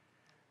that.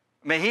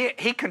 I mean,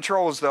 he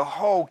controls the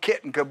whole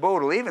kit and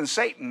caboodle. Even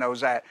Satan knows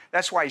that.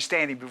 That's why he's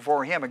standing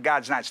before him, and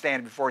God's not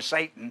standing before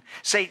Satan.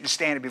 Satan's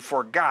standing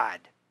before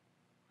God.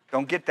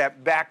 Don't get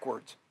that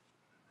backwards.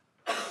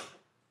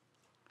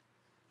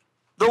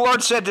 The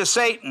Lord said to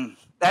Satan,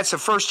 that's the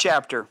first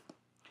chapter.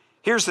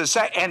 Here's the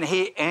second, and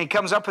he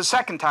comes up a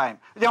second time.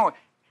 You know,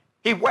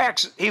 he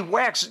whacks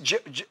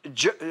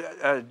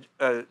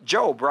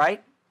Job,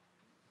 right?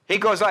 He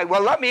goes like,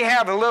 well, let me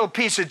have a little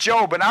piece of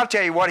Job, and I'll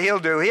tell you what he'll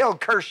do. He'll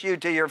curse you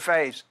to your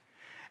face.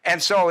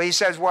 And so he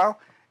says, well,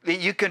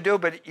 you can do,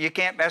 but you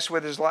can't mess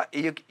with his life.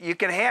 You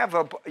can have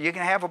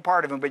a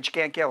part of him, but you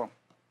can't kill him.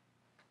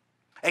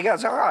 He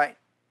goes, all right.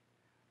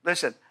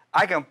 Listen,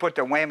 I can put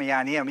the whammy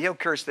on him. He'll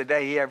curse the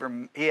day he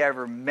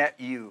ever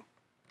met you.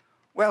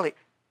 Well,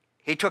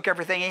 he took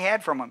everything he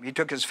had from him. He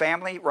took his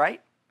family,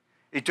 right?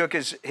 He took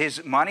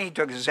his money. He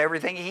took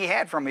everything he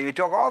had from him. He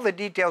took all the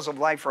details of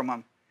life from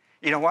him.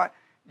 You know what?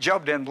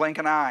 Job didn't blink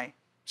an eye.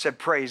 Said,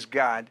 praise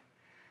God.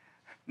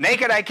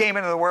 Naked I came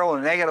into the world,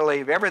 and naked I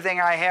leave. Everything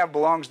I have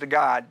belongs to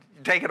God.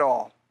 Take it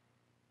all.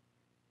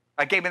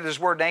 I came into this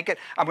world naked.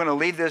 I'm going to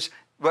leave this.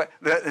 But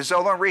the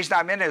only reason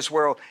I'm in this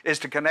world is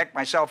to connect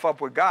myself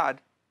up with God.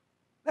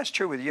 That's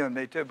true with you and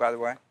me too, by the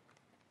way.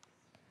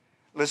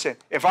 Listen,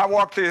 if I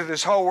walked through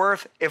this whole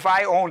earth, if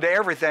I owned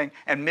everything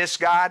and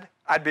missed God,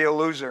 I'd be a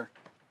loser,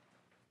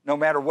 no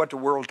matter what the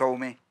world told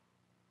me.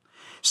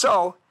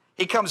 So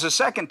he comes a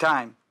second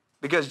time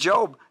because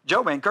Job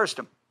ain't cursed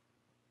him.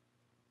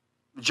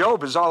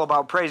 Job is all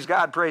about praise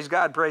God, praise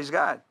God, praise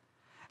God.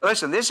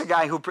 Listen, this is a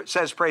guy who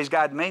says praise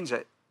God means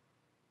it,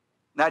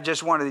 not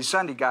just one of these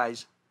Sunday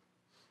guys.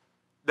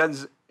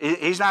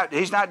 He's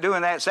not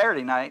doing that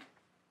Saturday night.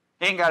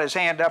 He ain't got his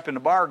hand up in the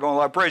bar going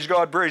like, praise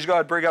God, praise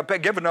God, praise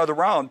God, give another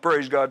round,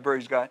 praise God,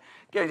 praise God.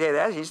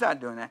 He's not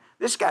doing that.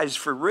 This guy's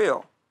for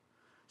real.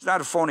 He's not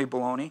a phony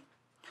baloney.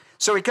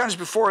 So he comes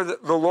before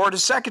the Lord a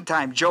second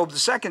time, Job the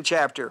second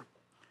chapter.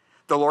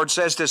 The Lord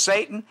says to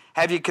Satan,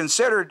 have you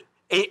considered,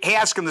 he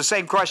asked him the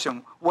same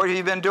question, what have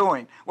you been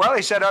doing? Well,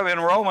 he said, I've been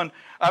on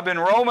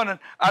a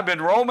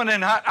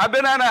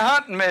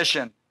hunting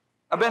mission.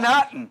 I've been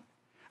hunting.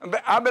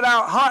 I've been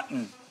out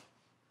hunting.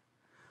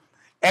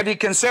 Have you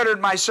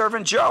considered my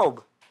servant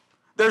Job?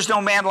 There's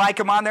no man like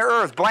him on the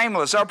earth,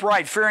 blameless,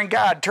 upright, fearing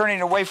God, turning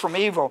away from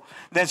evil.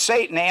 Then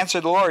Satan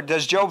answered the Lord,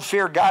 does Job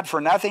fear God for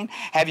nothing?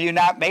 Have you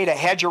not made a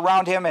hedge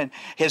around him and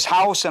his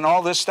house and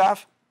all this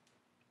stuff?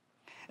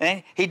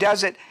 And he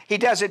does it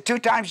 2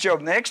 times, Job.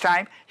 The next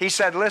time, he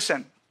said,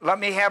 listen, let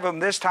me have him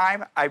this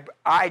time.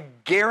 I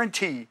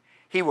guarantee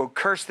he will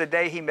curse the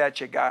day he met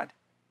you, God.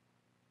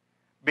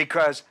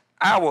 Because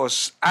I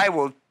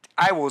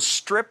will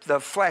strip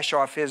the flesh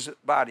off his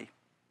body.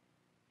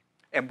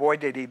 And boy,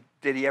 did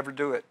he ever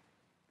do it.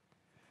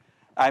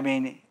 I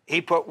mean,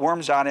 he put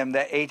worms on him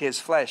that ate his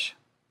flesh.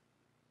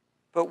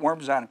 Put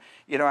worms on him.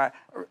 You know, I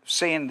was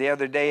saying the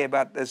other day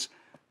about this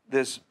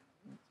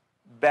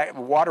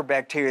water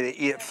bacteria that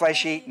eat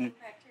flesh eating.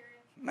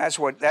 That's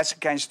the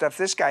kind of stuff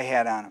this guy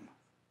had on him.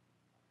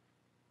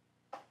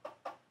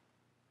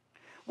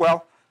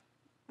 Well,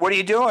 what are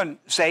you doing,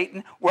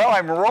 Satan? Well,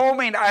 I'm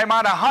roaming. I'm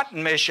on a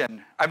hunting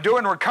mission. I'm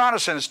doing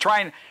reconnaissance,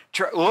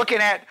 looking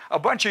at a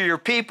bunch of your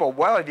people.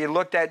 Well, have you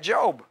looked at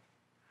Job?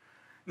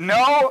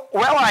 No.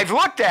 Well, I've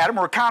looked at him,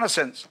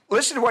 reconnaissance.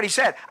 Listen to what he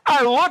said.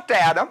 I looked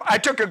at him. I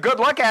took a good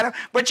look at him,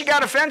 but you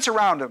got a fence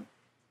around him.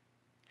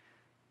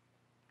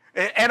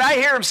 And I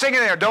hear him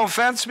singing there, don't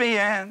fence me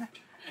in.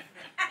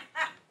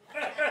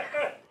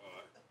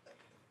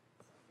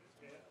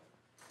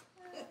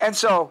 And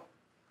so,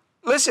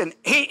 listen,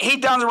 he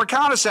done the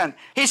reconnaissance.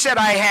 He said,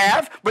 I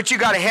have, but you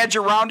got a hedge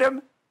around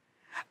him.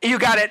 You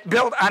got it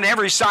built on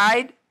every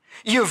side.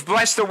 You've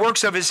blessed the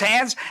works of his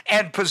hands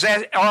and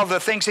possess all the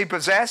things he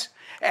possessed.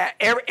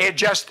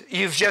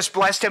 You've just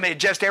blessed him.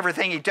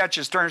 Everything he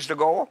touches turns to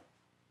gold.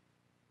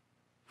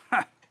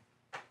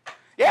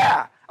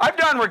 Yeah, I've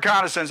done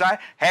reconnaissance.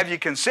 Have you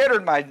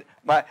considered my?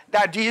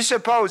 Now, do you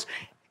suppose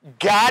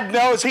God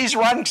knows he's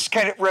run?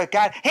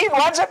 He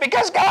runs it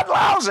because God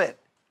allows it.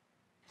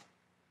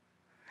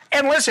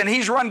 And listen,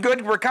 he's run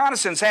good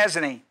reconnaissance,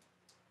 hasn't he?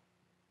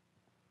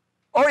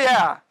 Oh,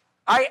 yeah.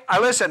 I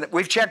listen,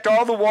 we've checked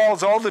all the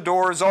walls, all the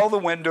doors, all the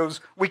windows.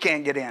 We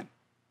can't get in.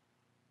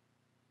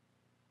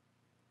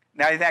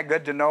 Now, isn't that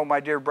good to know,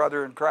 my dear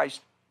brother in Christ?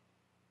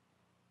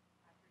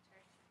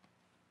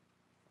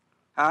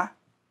 Huh?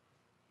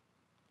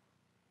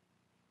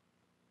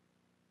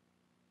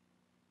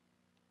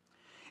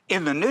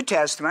 In the New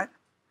Testament,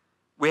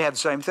 we have the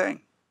same thing.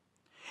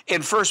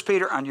 In 1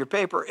 Peter, on your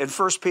paper, in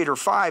 1 Peter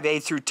 5,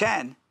 8 through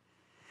 10,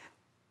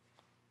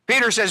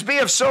 Peter says, be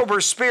of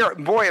sober spirit.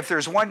 And boy, if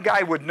there's one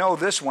guy who would know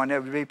this one,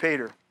 it would be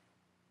Peter.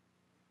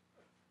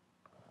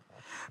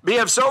 Be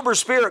of sober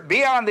spirit.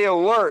 Be on the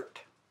alert.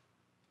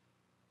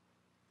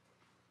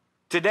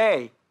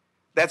 Today,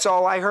 That's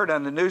all I heard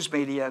on the news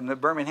media in the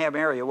Birmingham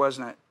area,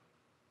 wasn't it?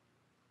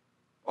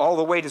 All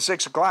the way to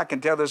 6 o'clock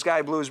until this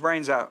guy blew his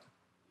brains out.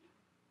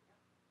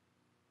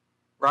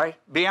 Right?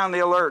 Be on the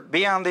alert,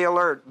 be on the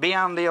alert, be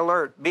on the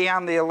alert, be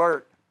on the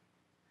alert.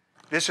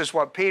 This is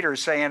what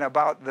Peter's saying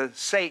about the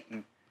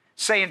Satan,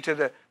 saying to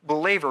the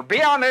believer,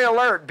 be on the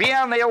alert, be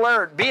on the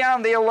alert, be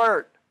on the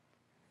alert.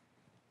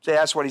 See,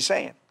 that's what he's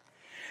saying.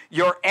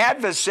 Your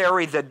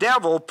adversary, the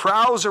devil,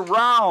 prowls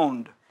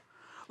around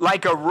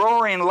like a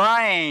roaring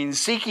lion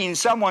seeking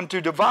someone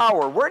to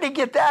devour. Where'd he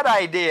get that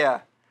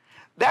idea?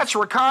 That's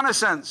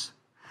reconnaissance.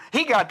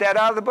 He got that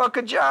out of the book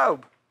of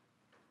Job.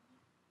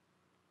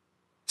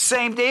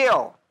 Same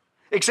deal,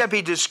 except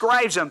he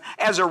describes him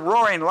as a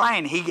roaring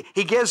lion.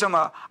 He gives him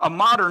a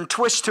modern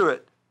twist to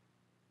it.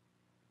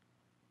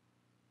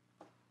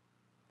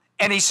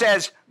 And he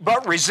says,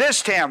 but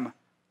resist him.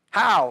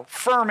 How?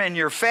 Firm in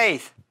your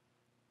faith.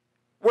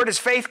 Where does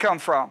faith come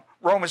from?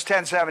 Romans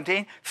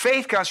 10:17.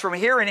 Faith comes from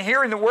hearing and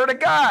hearing the word of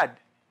God.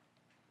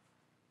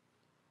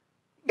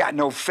 You got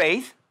no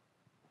faith.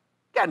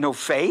 You got no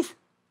faith.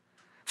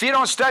 If you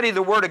don't study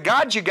the word of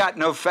God, you got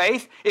no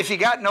faith. If you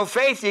got no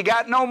faith, you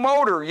got no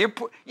motor.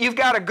 You've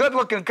got a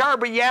good-looking car,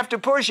 but you have to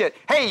push it.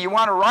 Hey, you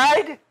want to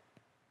ride?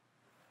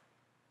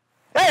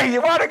 Hey,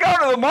 you want to go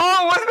to the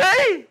mall with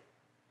me?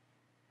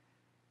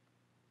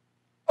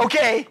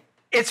 Okay,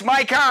 it's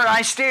my car and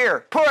I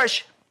steer.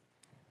 Push.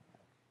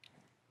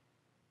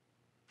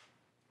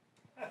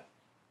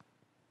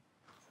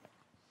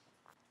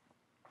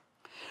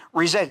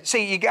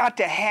 See, you got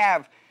to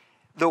have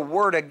the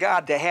Word of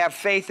God to have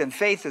faith, and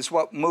faith is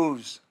what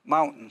moves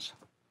mountains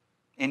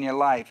in your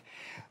life.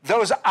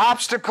 Those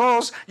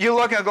obstacles, you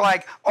look at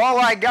like, all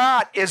I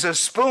got is a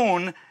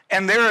spoon,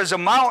 and there is a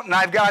mountain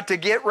I've got to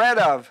get rid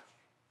of.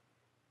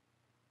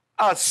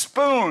 A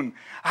spoon.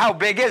 How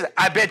big is it?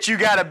 I bet you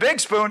got a big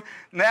spoon.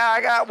 Now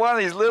I got one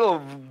of these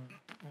little...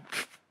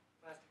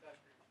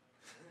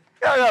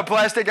 I got a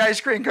plastic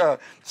ice cream cone.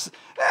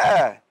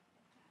 Yeah,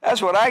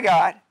 that's what I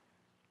got.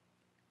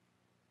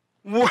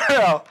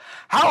 Well,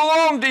 how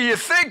long do you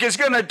think it's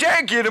going to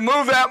take you to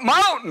move that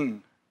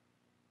mountain?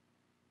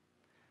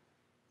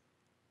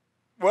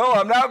 Well,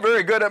 I'm not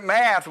very good at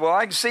math. Well,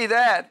 I can see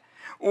that.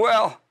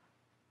 Well,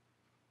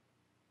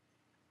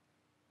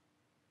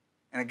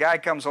 and a guy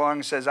comes along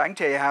and says, I can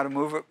tell you how to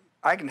move it.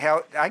 I can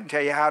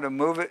tell you how to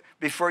move it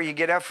before you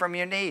get up from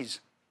your knees.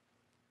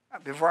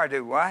 Before I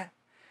do what?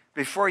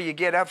 Before you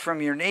get up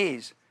from your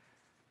knees.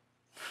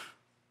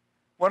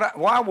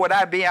 Why would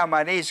I be on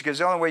my knees? Because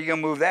the only way you're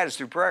going to move that is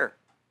through prayer.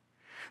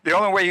 The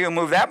only way you're going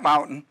to move that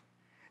mountain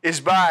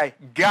is by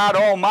God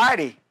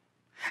Almighty.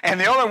 And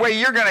the only way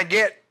you're going to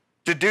get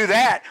to do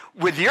that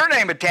with your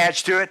name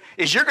attached to it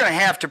is you're going to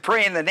have to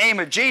pray in the name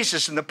of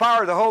Jesus and the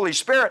power of the Holy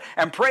Spirit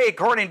and pray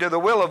according to the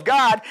will of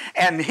God,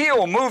 and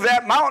He'll move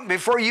that mountain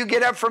before you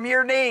get up from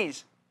your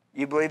knees.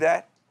 You believe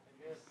that?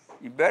 Yes.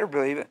 You better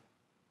believe it.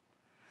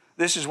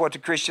 This is what the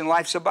Christian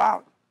life's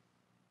about.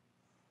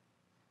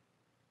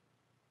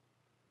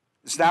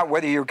 It's not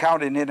whether you're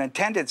counted in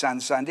attendance on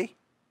Sunday.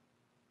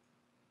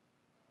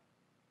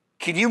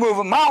 Can you move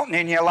a mountain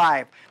in your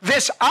life?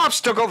 This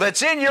obstacle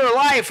that's in your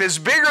life is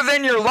bigger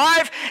than your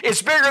life.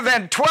 It's bigger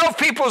than 12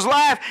 people's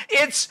life.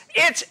 It's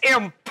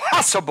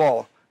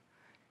impossible.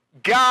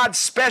 God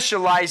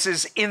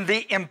specializes in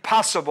the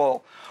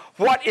impossible.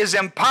 What is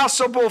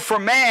impossible for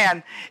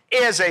man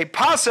is a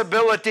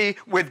possibility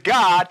with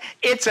God.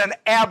 It's an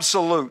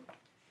absolute.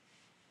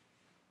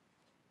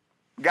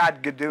 God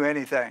could do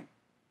anything.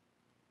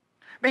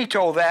 He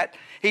told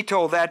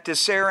that to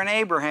Sarah and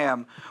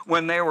Abraham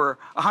when they were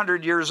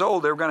 100 years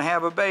old. They were going to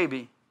have a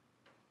baby.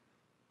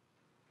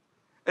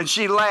 And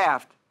she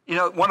laughed. You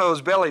know, one of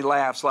those belly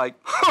laughs like,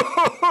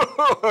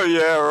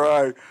 yeah,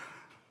 right.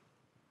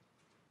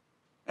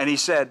 And he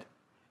said,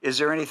 is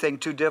there anything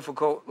too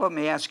difficult? Let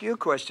me ask you a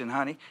question,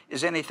 honey.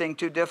 Is anything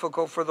too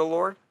difficult for the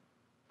Lord?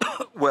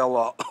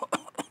 Well,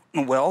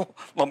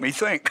 let me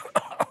think.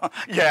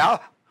 Yeah,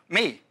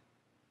 me.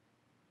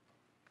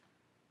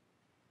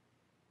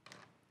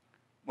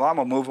 Well, I'm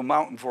going to move a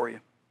mountain for you.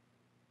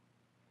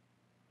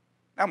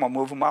 I'm going to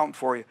move a mountain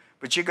for you.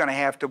 But you're going to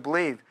have to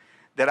believe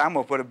that I'm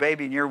going to put a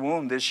baby in your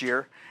womb this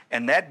year,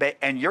 and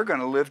you're going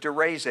to live to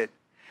raise it.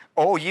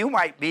 Oh, you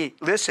might be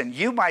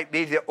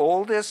the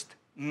oldest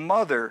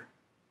mother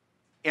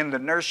in the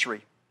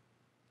nursery.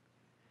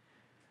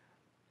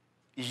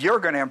 You're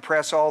going to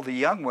impress all the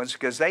young ones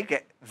because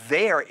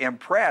they are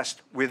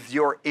impressed with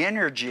your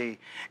energy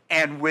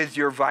and with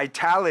your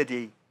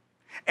vitality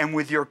and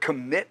with your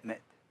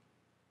commitment.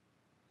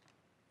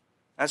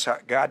 That's how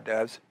God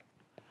does.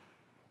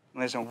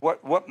 Listen,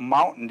 what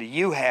mountain do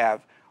you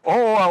have?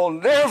 Oh, I will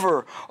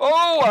never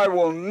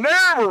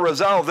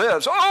resolve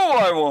this. Oh,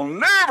 I will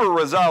never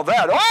resolve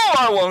that. Oh,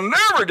 I will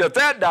never get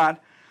that done.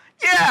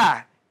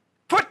 Yeah,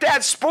 put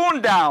that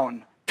spoon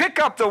down. Pick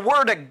up the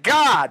Word of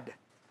God.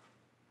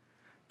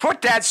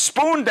 Put that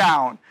spoon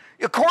down.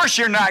 Of course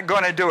you're not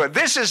going to do it.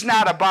 This is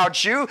not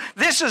about you.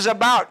 This is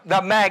about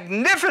the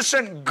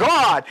magnificent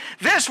God.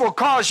 This will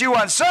cause you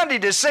on Sunday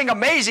to sing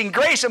Amazing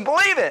Grace and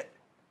believe it.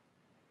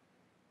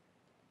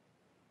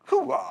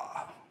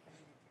 Hoo-ah.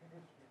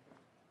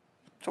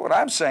 That's what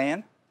I'm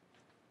saying.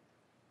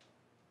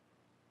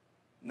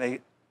 The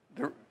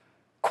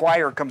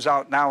choir comes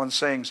out now and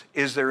sings,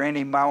 is there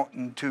any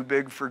mountain too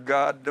big for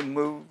God to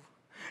move?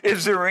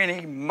 Is there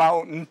any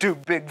mountain too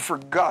big for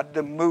God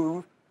to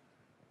move?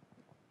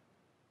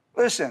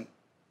 Listen,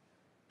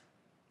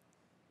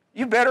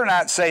 you better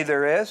not say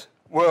there is.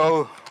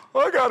 Well,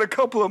 I got a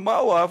couple in my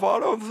life. I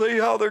don't see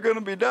how they're going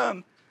to be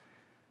done.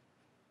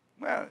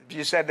 Well, if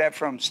you said that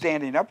from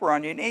standing up or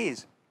on your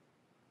knees.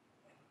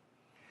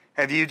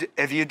 Have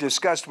you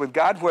discussed with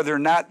God whether or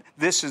not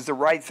this is the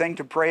right thing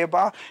to pray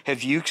about?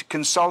 Have you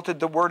consulted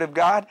the Word of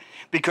God?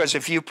 Because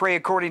if you pray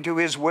according to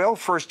His will,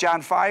 1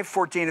 John 5,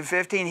 14 and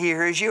 15, He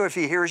hears you. If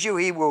He hears you,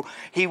 He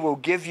will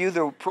give you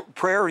the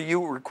prayer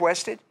you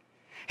requested.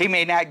 He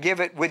may not give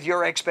it with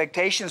your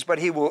expectations, but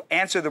He will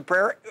answer the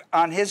prayer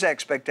on His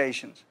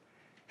expectations.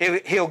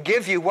 He'll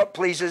give you what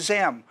pleases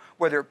Him,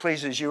 whether it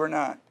pleases you or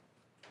not.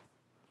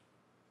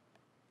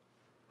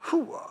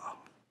 Hoo-ah.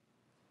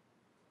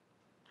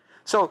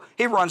 So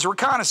he runs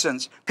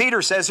reconnaissance.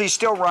 Peter says he's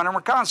still running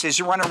reconnaissance.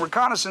 He's running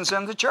reconnaissance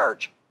in the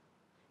church.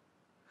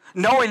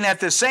 Knowing that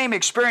the same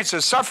experience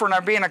of suffering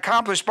are being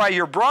accomplished by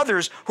your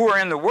brothers who are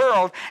in the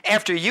world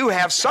after you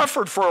have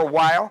suffered for a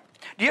while.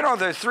 Do you know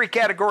there are 3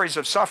 categories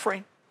of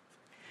suffering?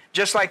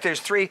 Just like there's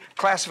 3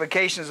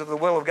 classifications of the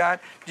will of God.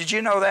 Did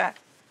you know that?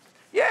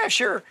 Yeah,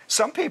 sure.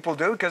 Some people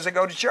do because they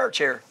go to church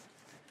here.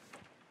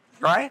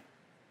 Right?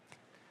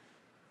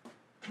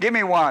 Give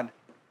me one.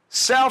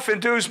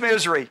 Self-induced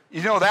misery.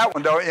 You know that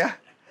one, don't you?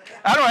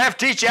 I don't have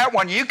to teach that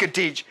one. You could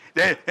teach.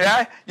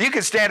 Yeah? You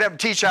could stand up and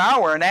teach an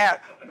hour and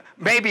that,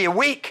 maybe a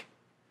week.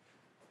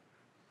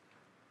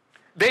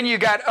 Then you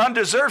got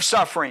undeserved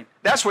suffering.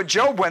 That's what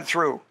Job went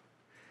through.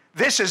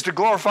 This is to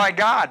glorify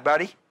God,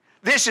 buddy.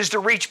 This is to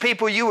reach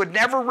people you would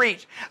never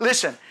reach.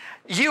 Listen,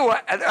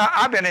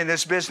 I've been in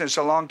this business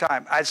a long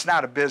time. It's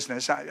not a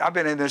business. I've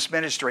been in this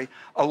ministry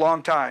a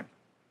long time.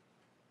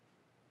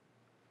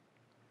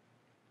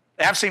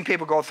 I've seen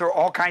people go through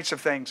all kinds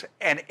of things.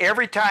 And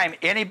every time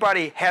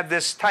anybody had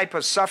this type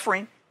of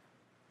suffering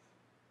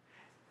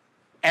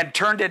and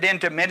turned it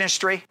into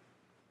ministry,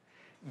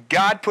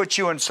 God put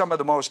you in some of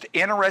the most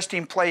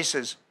interesting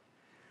places.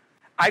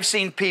 I've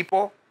seen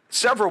people,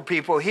 several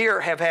people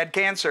here have had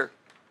cancer.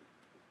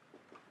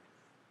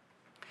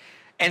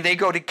 And they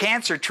go to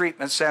cancer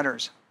treatment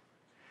centers.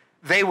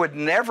 They would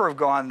never have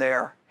gone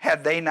there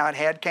had they not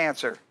had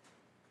cancer.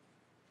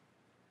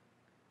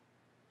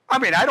 I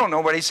mean, I don't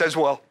know what he says,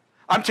 well,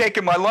 I'm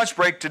taking my lunch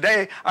break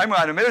today. I'm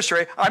on a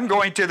ministry. I'm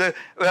going to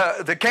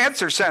the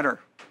cancer center.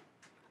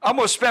 I'm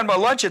going to spend my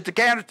lunch at the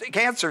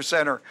cancer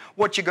center.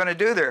 What you going to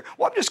do there?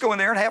 Well, I'm just going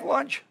there and have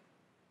lunch.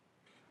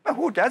 Well,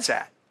 who does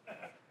that?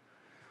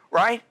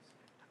 Right?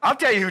 I'll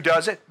tell you who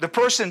does it. The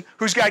person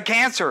who's got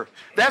cancer.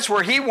 That's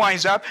where he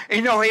winds up. And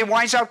you know, he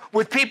winds up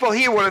with people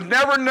he would have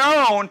never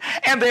known,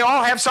 and they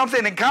all have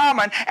something in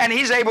common, and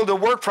he's able to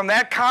work from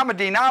that common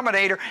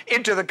denominator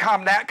into the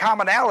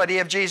commonality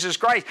of Jesus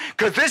Christ.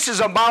 Because this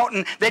is a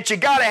mountain that you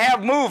got to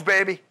have moved,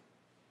 baby.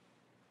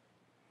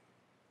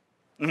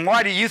 And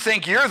why do you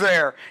think you're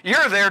there?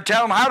 You're there to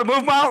tell them how to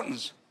move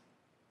mountains.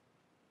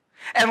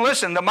 And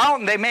listen, the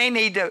mountain they may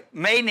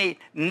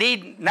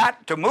need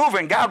not to move,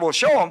 and God will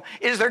show them,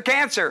 is their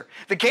cancer.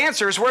 The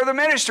cancer is where the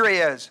ministry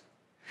is.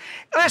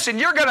 Listen,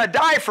 you're going to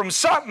die from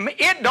something.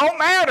 It don't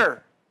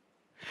matter.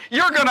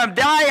 You're going to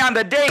die on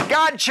the day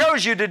God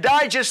chose you to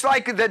die, just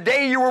like the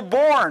day you were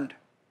born.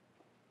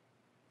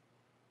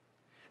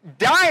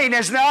 Dying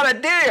is not a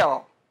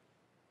deal.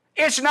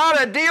 It's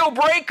not a deal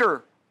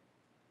breaker.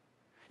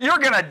 You're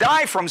going to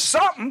die from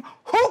something.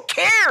 Who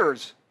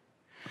cares?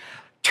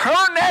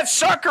 Turn that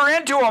sucker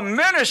into a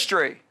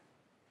ministry.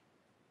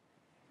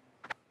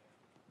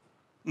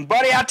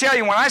 Buddy, I tell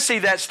you, when I see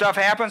that stuff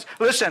happens,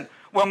 listen,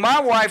 when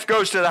my wife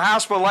goes to the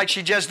hospital like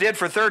she just did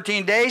for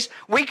 13 days,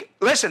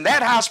 listen,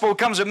 that hospital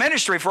becomes a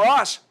ministry for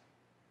us.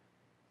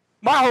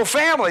 My whole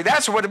family,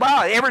 that's what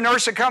about it. Every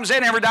nurse that comes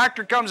in, every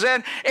doctor comes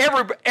in,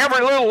 every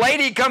little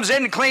lady comes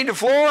in and clean the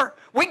floor,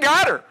 we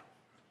got her.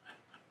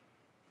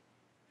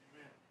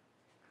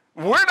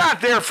 We're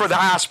not there for the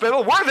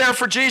hospital. We're there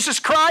for Jesus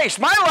Christ.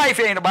 My life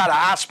ain't about a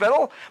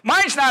hospital.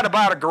 Mine's not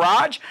about a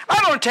garage. I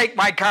don't take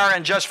my car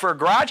in just for a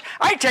garage.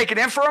 I take it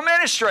in for a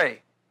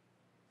ministry.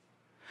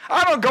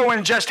 I don't go in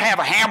and just have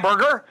a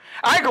hamburger.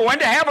 I go in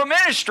to have a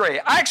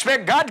ministry. I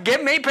expect God to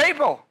give me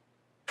people.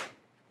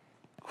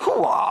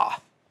 Hoo-ah.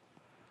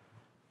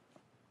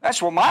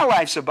 That's what my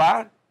life's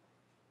about.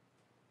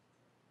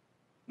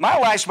 My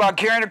life's about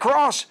carrying a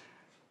cross.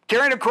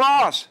 Carrying a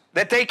cross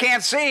that they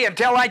can't see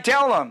until I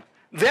tell them.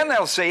 Then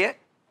they'll see it.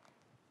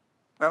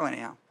 Well,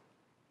 anyhow.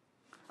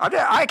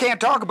 I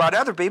can't talk about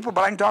other people,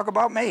 but I can talk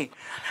about me.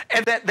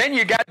 And then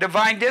you got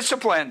divine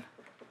discipline.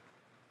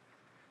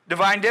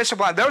 Divine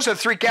discipline. Those are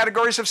 3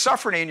 categories of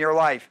suffering in your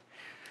life.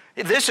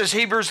 This is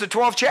Hebrews, the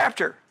 12th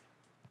chapter.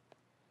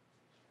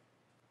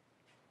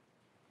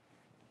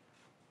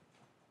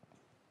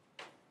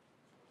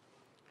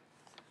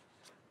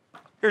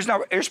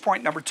 Here's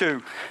point number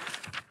 2.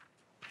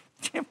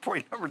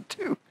 Point number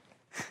 2.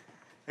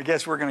 I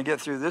guess we're going to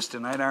get through this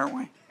tonight, aren't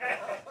we?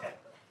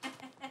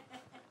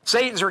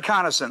 Satan's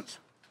reconnaissance.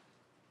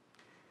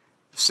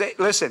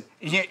 Listen,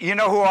 you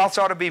know who else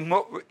ought to be,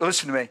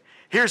 listen to me.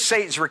 Here's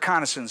Satan's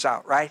reconnaissance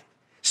out, right?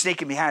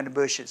 Sneaking behind the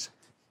bushes.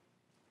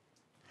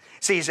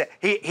 See,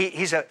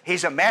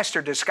 he's a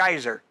master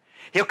disguiser.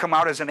 He'll come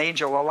out as an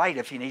angel of light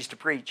if he needs to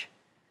preach.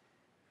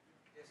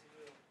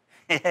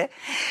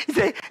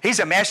 He's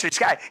a master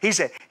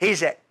disguiser.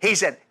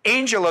 He's an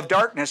angel of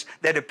darkness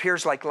that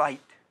appears like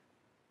light.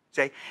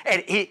 See?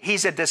 And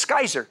he's a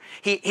disguiser.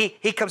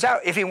 He comes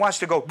out, if he wants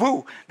to go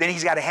boo, then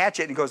he's got a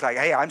hatchet and goes like,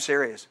 hey, I'm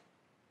serious.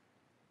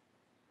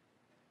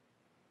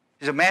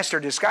 He's a master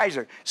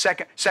disguiser.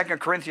 2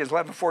 Corinthians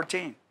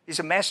 11:14. He's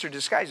a master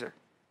disguiser.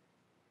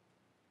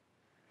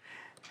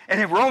 And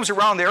he roams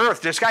around the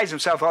earth, disguises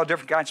himself, all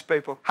different kinds of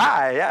people.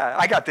 Hi, yeah,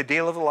 I got the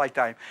deal of a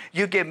lifetime.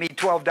 You give me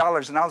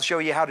 $12 and I'll show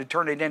you how to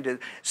turn it into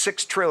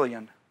 6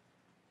 trillion.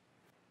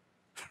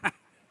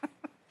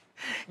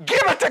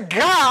 Give it to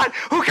God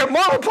who can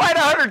multiply it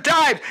 100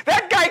 times.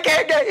 That guy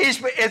can't get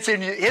it's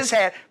in his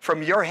hand,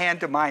 from your hand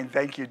to mine.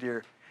 Thank you,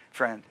 dear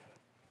friend.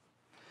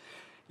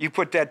 You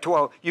put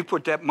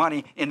that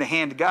money in the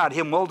hand of God,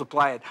 he'll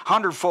multiply it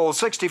 100-fold,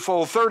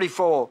 60-fold,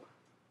 30-fold.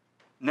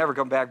 Never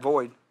come back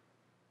void.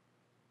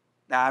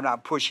 Now, I'm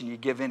not pushing you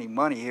to give any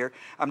money here.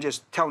 I'm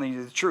just telling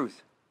you the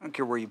truth. I don't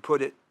care where you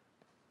put it.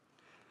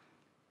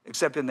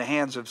 Except in the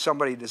hands of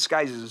somebody who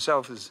disguises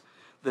himself as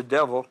the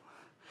devil.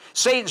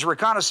 Satan's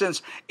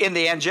reconnaissance in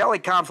the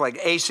angelic conflict.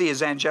 AC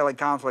is angelic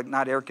conflict,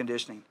 not air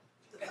conditioning.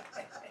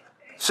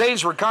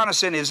 Satan's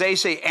reconnaissance is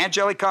AC,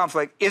 angelic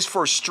conflict, is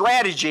for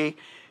strategy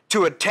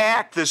to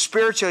attack the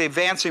spiritually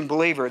advancing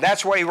believer.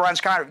 That's why he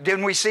runs conflict.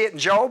 Didn't we see it in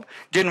Job?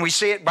 Didn't we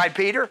see it by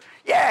Peter?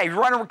 Yeah, he's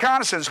running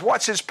reconnaissance.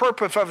 What's his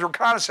purpose of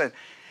reconnaissance?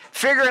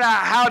 Figuring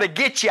out how to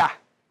get you.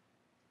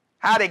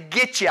 How to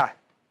get you.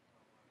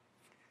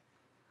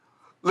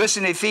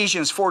 Listen to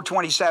Ephesians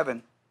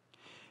 4:27.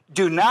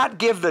 Do not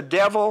give the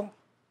devil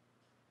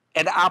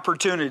an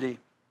opportunity.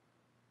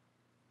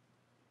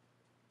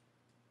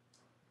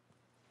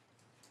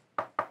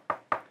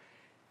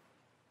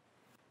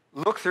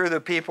 Look through the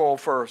people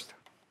first.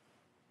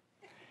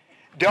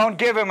 Don't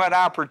give him an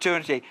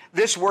opportunity.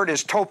 This word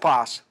is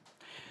topos.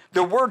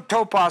 The word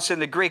topos in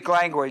the Greek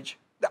language,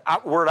 the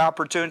word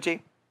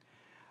opportunity,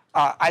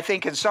 I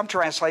think in some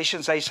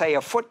translations they say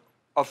a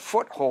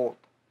foothold.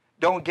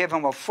 Don't give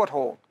him a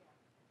foothold.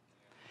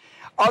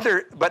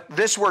 But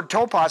this word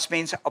topos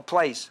means a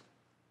place.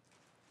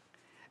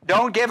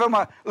 Don't give him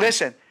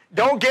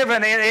don't give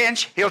him an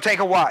inch, he'll take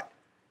a what?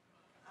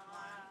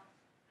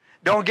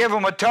 Don't give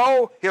him a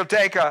toe, he'll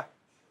take a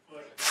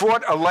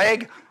foot, a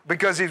leg,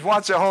 because he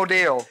wants the whole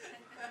deal.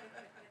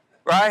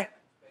 Right?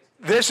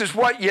 This is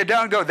what you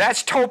don't do.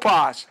 That's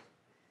topos.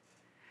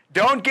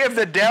 Don't give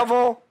the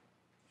devil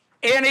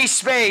any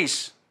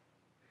space.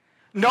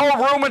 No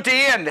room at the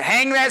end.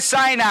 Hang that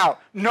sign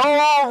out.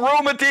 No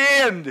room at the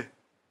end.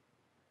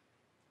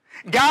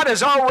 God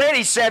has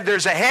already said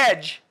there's a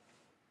hedge.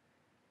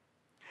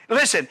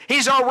 Listen,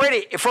 he's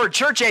already, for a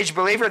church age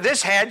believer,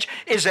 this hedge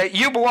is that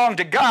you belong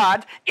to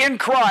God in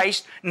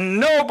Christ.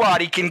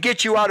 Nobody can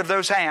get you out of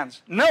those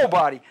hands.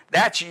 Nobody.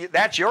 That's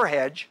your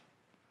hedge.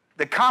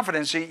 The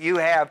confidence that you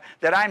have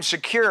that I'm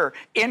secure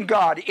in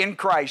God, in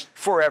Christ,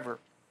 forever.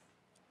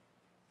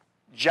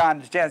 John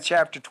the 10th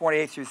chapter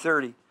 28 through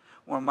 30.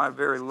 One of my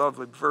very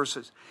lovely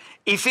verses.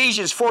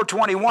 Ephesians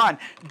 4:21.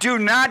 Do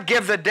not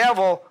give the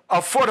devil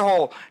a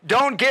foothold.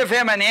 Don't give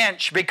him an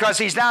inch, because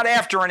he's not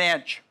after an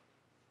inch.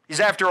 He's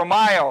after a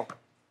mile.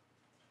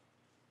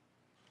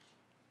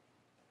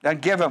 Don't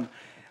give him.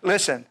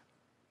 Listen.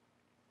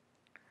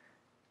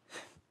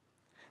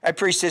 I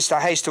preach this to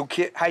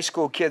high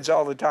school kids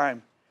all the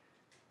time.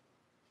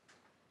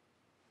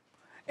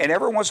 And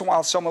every once in a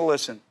while someone will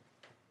listen.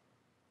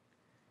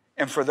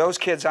 And for those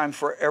kids, I'm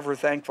forever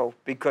thankful,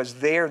 because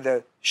they're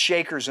the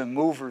shakers and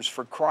movers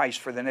for Christ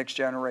for the next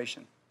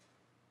generation.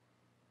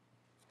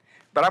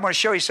 But I'm going to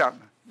show you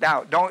something.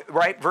 Now,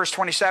 verse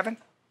 27?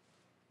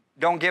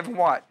 Don't give him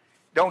what?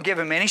 Don't give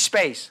him any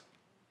space.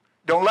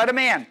 Don't let him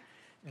in.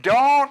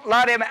 Don't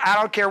let him, I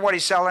don't care what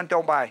he's selling,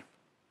 don't buy.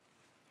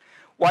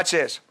 Watch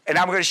this. And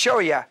I'm going to show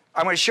you.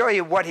 I'm going to show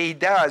you what he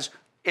does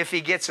if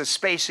he gets a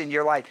space in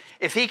your life.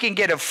 If he can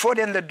get a foot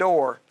in the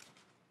door.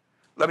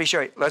 Let me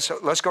show you.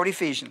 Let's go to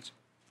Ephesians.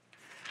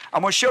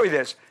 I'm going to show you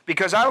this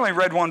because I only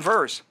read one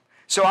verse.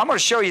 So I'm going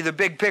to show you the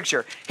big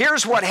picture.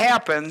 Here's what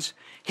happens.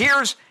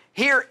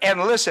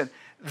 And listen,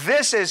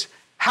 this is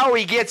how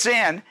he gets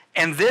in,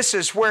 and this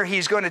is where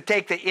he's going to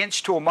take the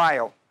inch to a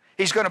mile.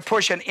 He's going to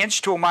push an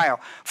inch to a mile.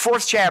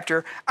 4th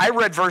chapter, I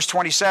read verse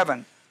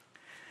 27.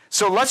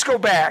 So let's go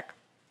back.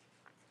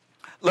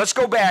 Let's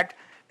go back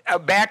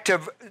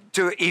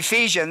to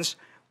Ephesians,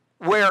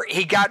 where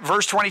he got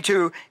verse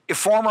 22, a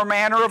former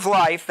manner of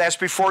life, that's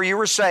before you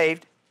were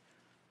saved,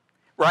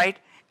 right?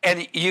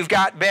 And you've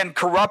been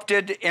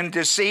corrupted in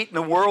deceit and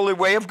the worldly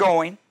way of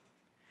going.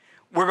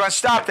 We're going to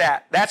stop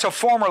that. That's a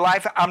former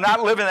life. I'm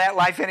not living that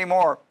life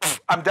anymore.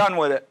 I'm done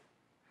with it.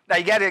 Now,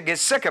 you got to get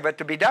sick of it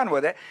to be done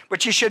with it,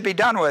 but you should be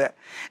done with it.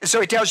 And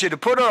so he tells you to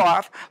put it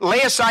off,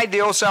 lay aside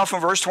the old self in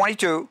verse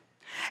 22,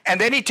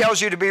 and then he tells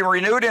you to be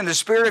renewed in the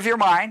spirit of your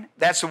mind.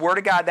 That's the word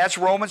of God. That's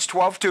Romans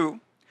 12:2.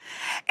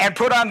 And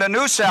put on the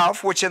new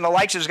self, which in the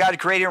likeness of God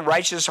created in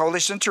righteousness,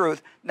 holiness, and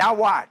truth. Now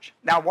watch.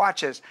 Now watch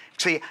this.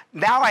 See,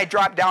 now I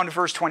drop down to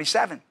verse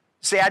 27.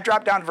 See, I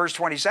drop down to verse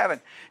 27.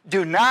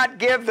 Do not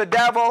give the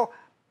devil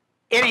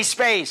any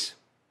space.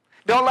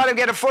 Don't let him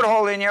get a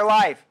foothold in your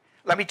life.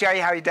 Let me tell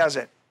you how he does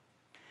it.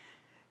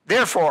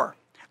 Therefore,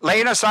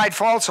 laying aside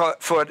falsehood,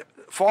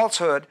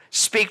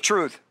 speak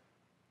truth.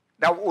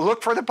 Now,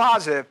 look for the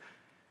positive,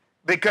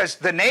 because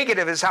the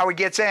negative is how he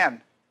gets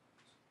in.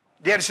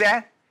 Do you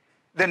understand?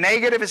 The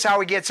negative is how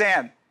he gets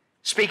in.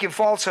 Speaking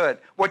falsehood.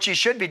 What you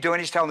should be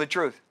doing is telling the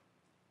truth.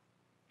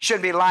 You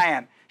shouldn't be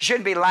lying. You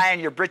shouldn't be lying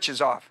your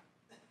britches off.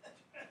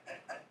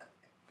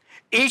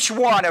 Each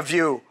one of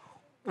you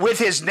with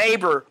his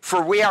neighbor,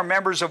 for we are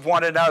members of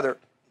one another.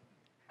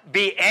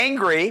 Be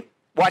angry.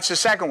 Watch the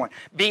second one.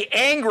 Be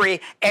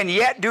angry and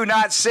yet do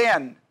not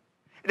sin.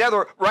 In other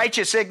words,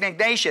 righteous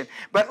indignation.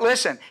 But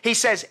listen, he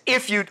says,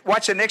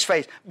 watch the next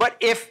phrase. But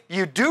if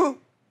you do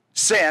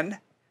sin,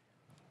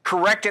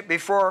 correct it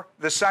before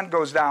the sun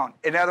goes down.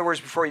 In other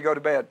words, before you go to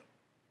bed.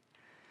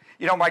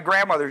 You know, my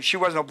grandmother, she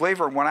wasn't a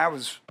believer when I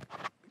was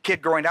a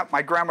kid growing up.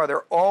 My grandmother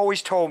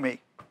always told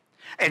me,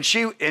 and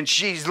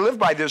she's lived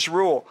by this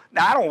rule.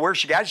 Now, I don't know where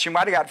she got it. She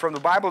might have got it from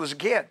the Bible as a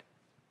kid.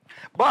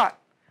 But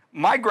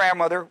my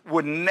grandmother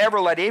would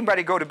never let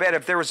anybody go to bed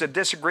if there was a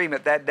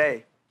disagreement that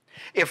day.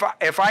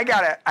 If I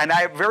got it, and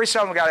I very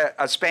seldom got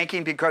a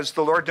spanking because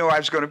the Lord knew I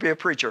was going to be a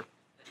preacher.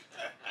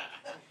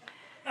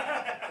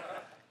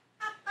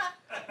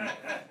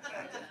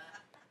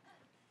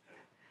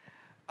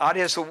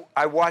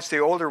 I watched the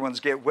older ones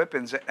get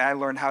whippings, and I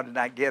learned how to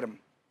not get them.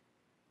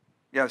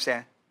 You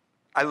understand?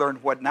 I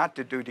learned what not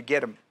to do to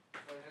get them.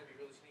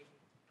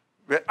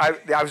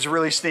 I was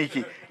really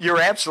sneaky.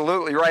 You're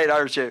absolutely right,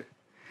 aren't you?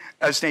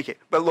 I was sneaky.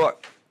 But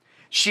look,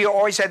 she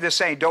always had this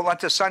saying, don't let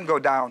the sun go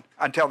down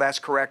until that's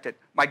corrected.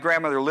 My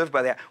grandmother lived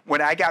by that. When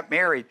I got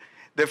married,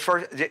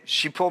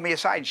 she pulled me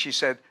aside and she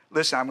said,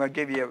 listen, I'm going to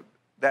give you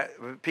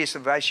that piece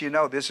of advice. You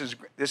know, this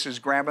is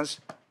Grandma's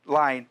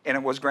line, and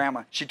it was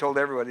Grandma. She told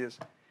everybody this.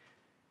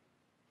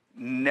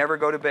 Never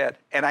go to bed.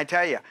 And I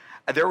tell you,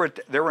 there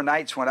were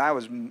nights when I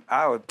was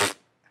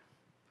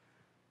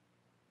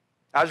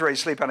ready to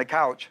sleep on the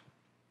couch.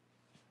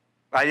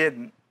 I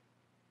didn't.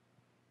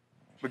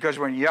 Because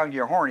when you're young,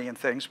 you're horny and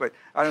things, but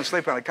I didn't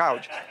sleep on the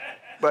couch.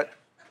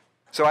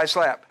 So I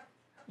slept.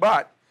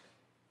 But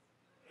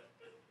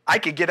I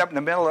could get up in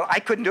the middle of, I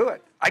couldn't do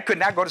it. I could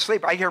not go to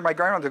sleep. I hear my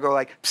grandmother go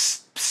like,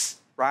 psst, psst,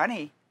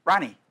 Ronnie,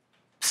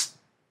 psst.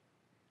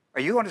 Are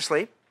you going to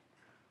sleep?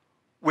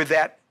 With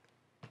that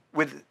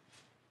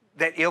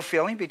ill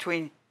feeling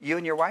between you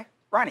and your wife?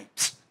 Ronnie,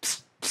 psst,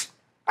 psst, psst.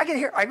 I can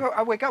hear,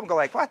 I wake up and go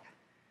like, what?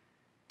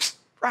 Psst,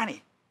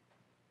 Ronnie,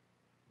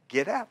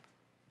 get up.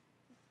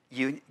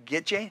 You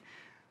get Jane?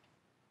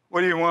 What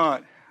do you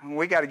want?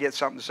 We got to get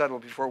something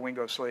settled before we can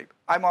go to sleep.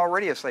 I'm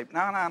already asleep.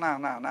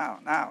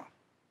 No.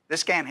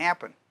 This can't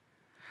happen.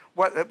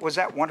 Was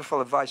that wonderful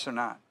advice or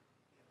not?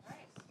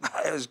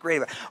 It was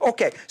great.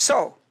 Okay,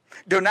 so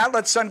do not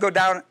let the sun go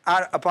down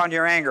upon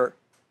your anger.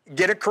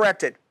 Get it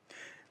corrected.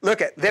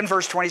 Look at then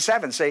verse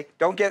 27.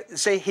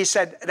 He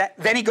said that.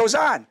 Then he goes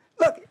on.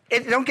 Look,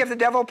 don't give the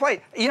devil a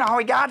play. You know how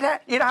he got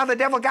that? You know how the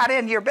devil got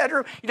into your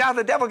bedroom? You know how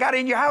the devil got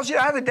in your house? You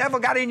know how the devil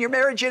got in your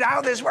marriage? You know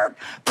how this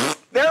worked?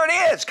 There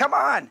it is. Come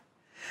on.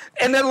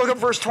 And then look at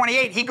verse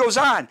 28. He goes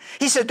on.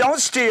 He said, don't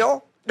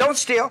steal. Don't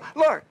steal.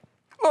 Look.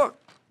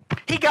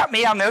 He got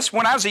me on this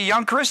when I was a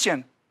young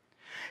Christian.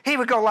 He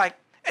would go like,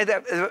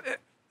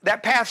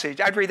 that passage.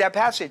 I'd read that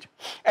passage.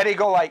 And he'd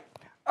go like,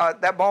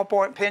 that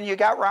ballpoint pen you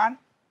got, Ron?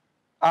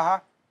 Uh-huh.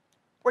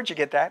 Where'd you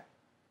get that?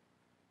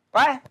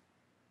 What?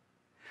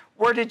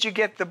 Where did you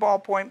get the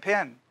ballpoint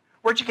pen?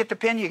 Where'd you get the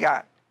pen you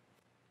got?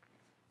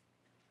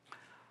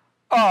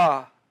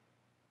 Well,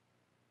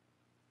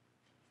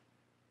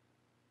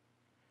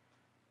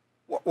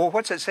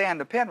 what's it say on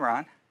the pen,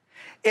 Ron?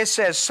 It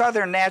says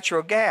Southern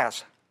Natural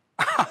Gas.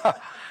 Where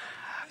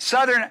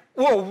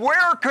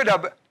could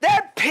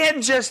that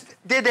pen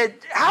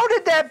how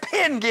did that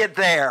pen get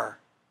there?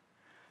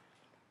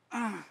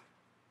 I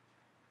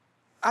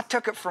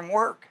took it from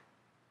work.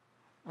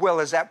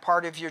 Well, is that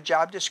part of your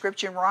job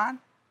description, Ron?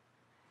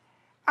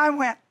 I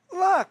went,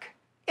 look,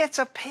 it's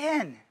a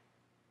pen.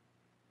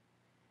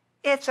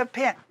 It's a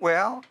pen.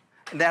 Well,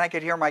 and then I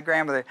could hear my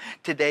grandmother,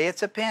 today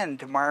it's a pen,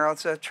 tomorrow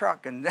it's a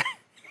truck. And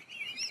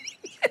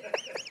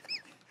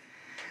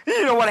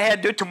you know what I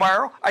had to do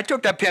tomorrow? I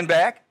took that pen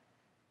back.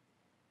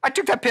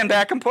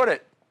 And put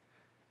it.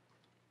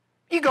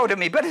 You go to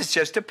me, but it's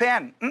just a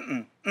pen.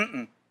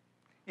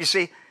 You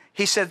see,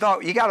 he said,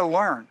 no, you got to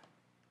learn.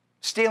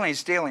 Stealing is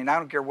stealing. I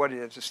don't care what it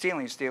is.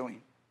 Stealing is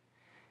stealing.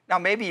 Now,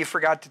 maybe you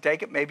forgot to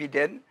take it. Maybe you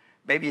didn't.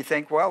 Maybe you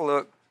think, well,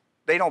 look,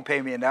 they don't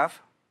pay me enough.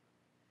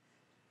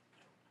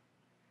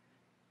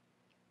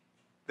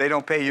 They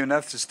don't pay you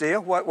enough to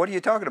steal? What are you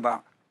talking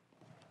about?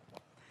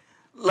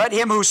 Let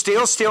him who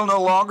steals steal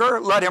no longer.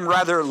 Let him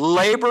rather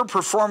labor,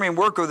 performing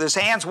work with his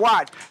hands.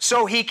 What?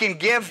 So he can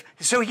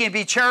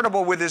be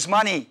charitable with his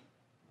money,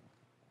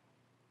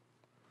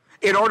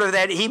 in order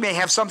that he may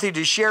have something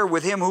to share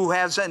with him who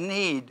has a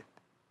need.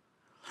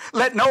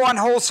 Let no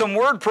unwholesome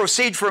word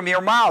proceed from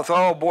your mouth.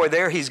 Oh boy,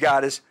 there he's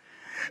got us.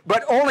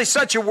 But only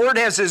such a word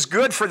as is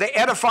good for the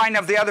edifying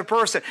of the other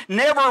person.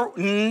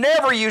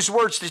 Never use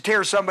words to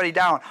tear somebody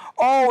down.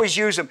 Always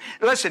use them.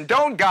 Listen,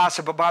 don't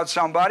gossip about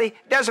somebody.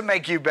 It doesn't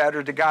make you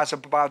better to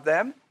gossip about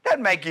them. It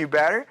doesn't make you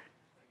better.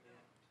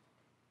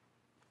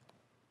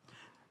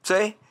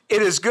 See?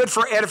 It is good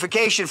for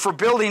edification, for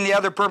building the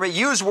other person.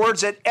 Use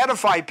words that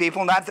edify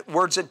people, not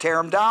words that tear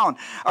them down,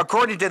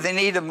 according to the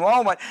need of the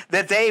moment,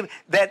 that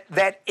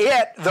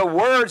the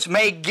words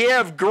may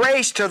give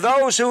grace to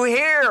those who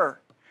hear.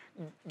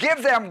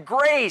 Give them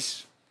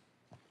grace.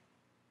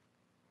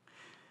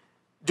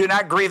 Do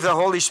not grieve the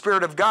Holy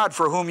Spirit of God,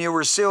 for whom you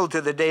were sealed to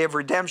the day of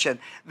redemption.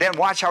 Then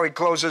watch how he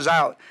closes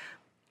out.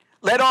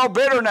 Let all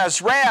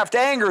bitterness, wrath,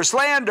 anger,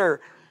 slander,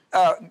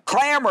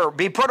 clamor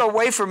be put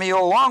away from you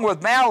along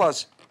with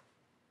malice.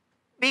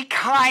 Be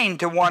kind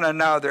to one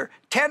another,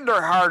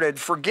 tender-hearted,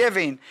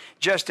 forgiving,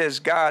 just as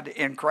God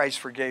in Christ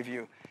forgave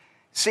you.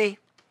 See,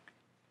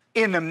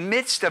 in the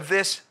midst of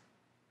this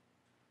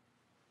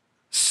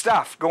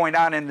stuff going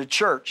on in the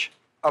church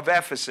of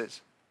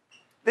Ephesus,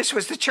 this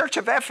was the church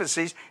of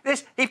Ephesus.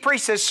 He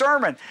preached his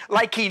sermon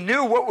like he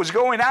knew what was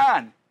going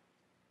on,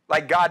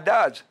 like God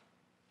does.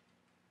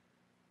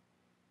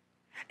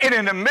 And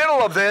in the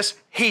middle of this,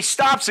 he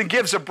stops and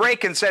gives a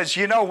break and says,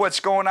 you know what's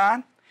going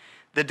on?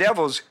 The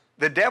devil's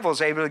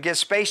able to get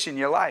space in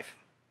your life.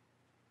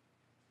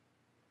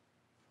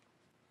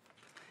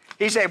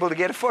 He's able to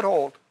get a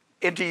foothold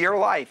into your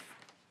life.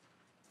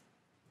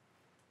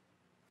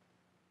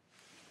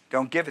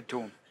 Don't give it to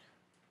him.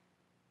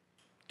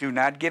 Do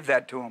not give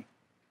that to him.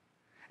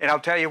 And I'll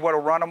tell you what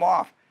will run him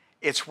off.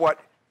 It's what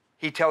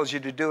he tells you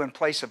to do in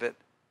place of it.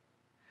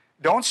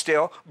 Don't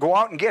steal. Go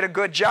out and get a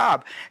good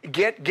job.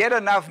 Get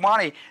enough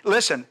money.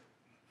 Listen,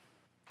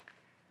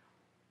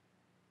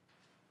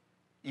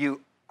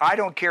 I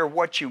don't care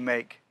what you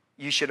make.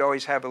 You should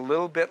always have a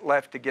little bit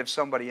left to give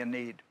somebody in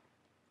need.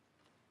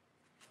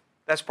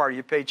 That's part of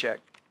your paycheck.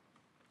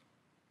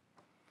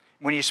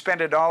 When you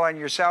spend it all on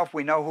yourself,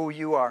 we know who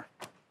you are.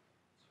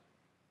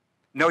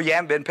 No, you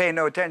haven't been paying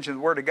no attention to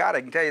the Word of God,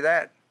 I can tell you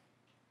that.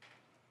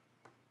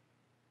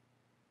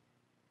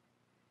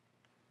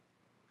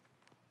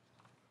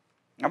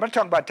 I'm not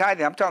talking about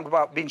tithing, I'm talking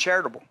about being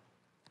charitable.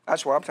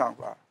 That's what I'm talking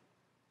about.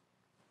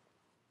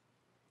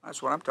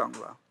 That's what I'm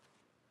talking about.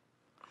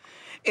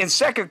 In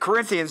 2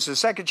 Corinthians, the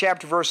 2nd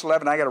chapter, verse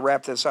 11, I got to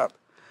wrap this up.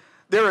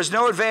 There is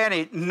no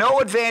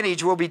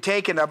advantage will be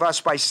taken of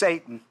us by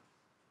Satan.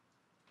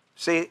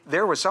 See,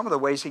 there were some of the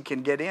ways he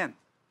can get in.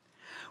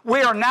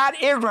 We are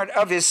not ignorant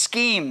of his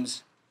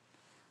schemes.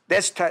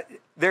 There's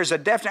a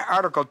definite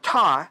article,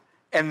 ta,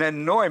 and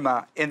then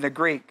noima in the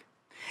Greek.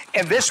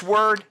 And this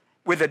word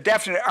with a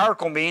definite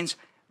article means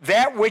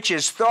that which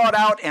is thought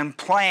out and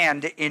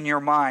planned in your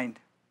mind.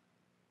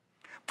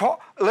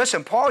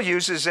 Paul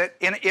uses it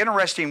in an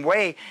interesting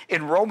way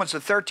in Romans, the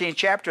 13th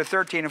chapter,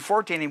 13 and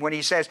 14, when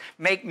he says,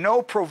 make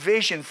no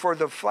provision for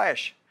the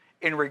flesh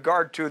in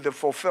regard to the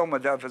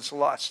fulfillment of its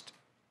lust.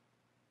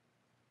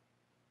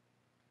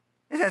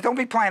 He says, don't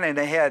be planning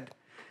ahead.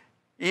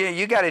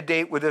 You got a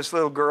date with this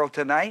little girl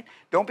tonight.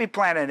 Don't be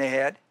planning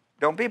ahead.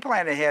 Don't be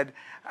planning ahead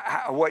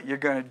what you're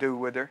going to do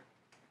with her.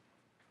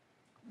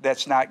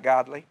 That's not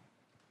godly.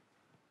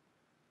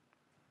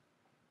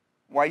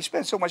 Why you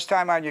spend so much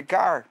time on your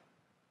car?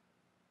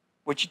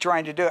 What you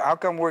trying to do? How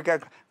come we're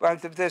got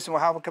this and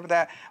how come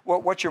that?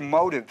 What's your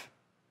motive?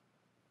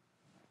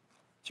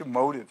 What's your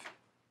motive?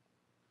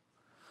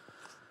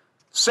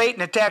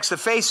 Satan attacks the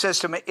faith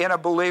system in a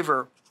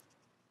believer.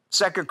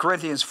 2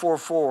 Corinthians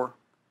 4:4.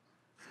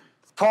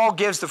 Paul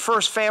gives the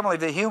first family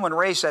of the human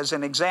race as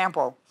an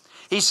example.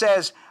 He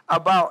says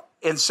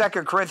in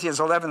 2 Corinthians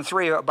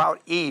 11:3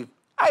 about Eve,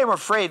 I am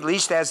afraid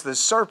lest as the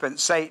serpent,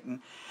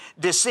 Satan,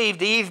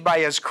 deceived Eve by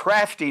his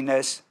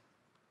craftiness,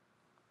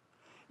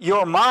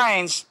 your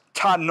minds,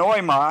 ta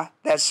noima,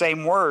 that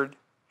same word,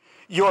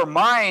 your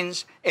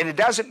minds, and it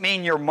doesn't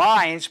mean your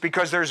minds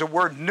because there's a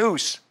word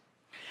nous.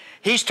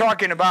 He's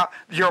talking about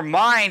your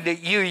mind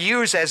that you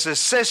use as a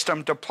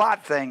system to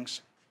plot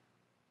things.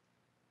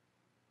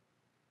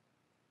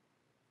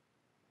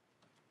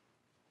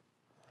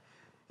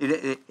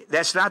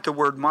 That's not the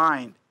word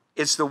mind.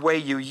 It's the way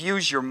you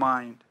use your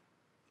mind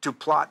to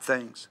plot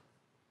things.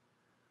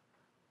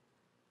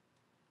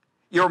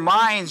 Your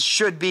minds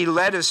should be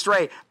led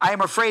astray. I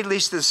am afraid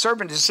lest the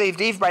serpent deceived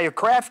Eve by your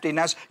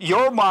craftiness.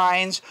 Your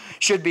minds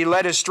should be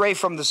led astray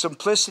from the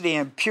simplicity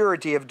and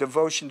purity of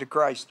devotion to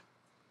Christ.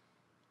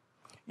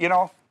 You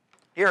know,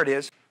 here it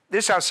is.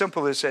 This is how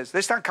simple this is.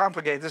 This is not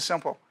complicated. This is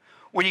simple.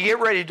 When you get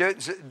ready to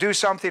do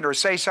something or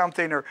say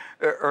something or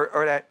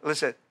that,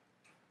 listen.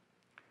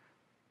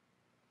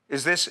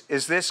 Is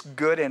this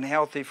good and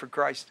healthy for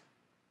Christ?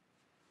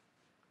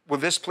 Will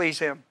this please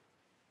him?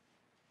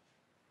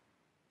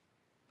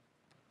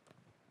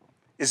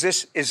 Is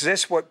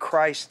this what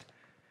Christ,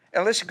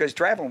 and listen, because He's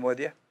traveling with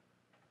you.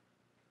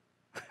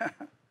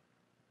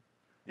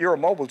 You're a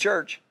mobile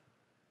church.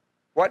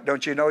 What,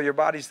 don't you know your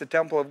body's the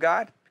temple of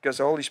God? Because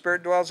the Holy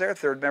Spirit dwells there,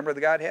 third member of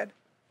the Godhead?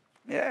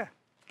 Yeah.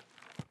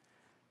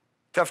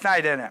 Tough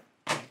night, isn't it?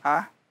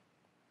 Huh?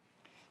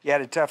 You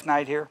had a tough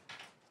night here?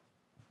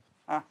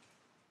 Huh?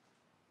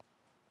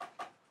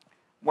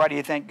 Why do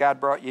you think God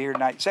brought you here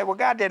tonight? You say, well,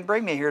 God didn't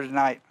bring me here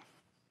tonight.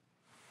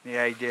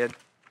 Yeah, He did.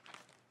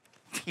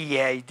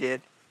 Yeah, He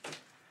did.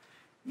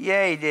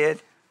 Yeah, He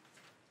did.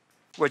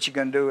 What you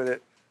going to do with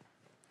it?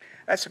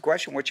 That's the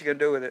question. What you going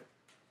to do with it?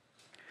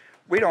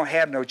 We don't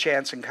have no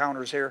chance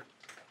encounters here.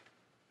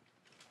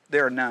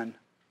 There are none.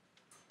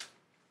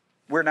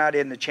 We're not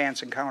in the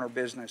chance encounter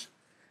business.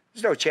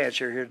 There's no chance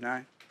you're here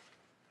tonight.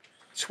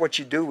 It's what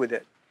you do with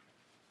it.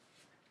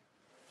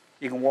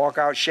 You can walk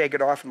out, shake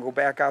it off, and go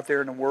back out there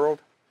in the world.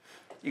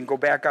 You can go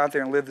back out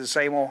there and live the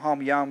same old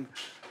hum-yum,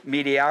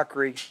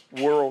 mediocrity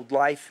world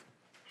life.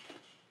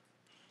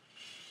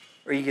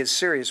 Or you get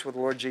serious with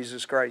the Lord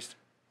Jesus Christ.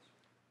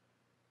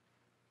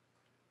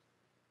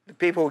 The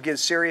people who get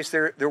serious,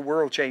 they're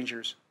world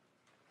changers.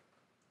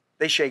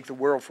 They shake the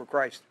world for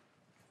Christ.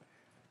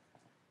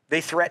 They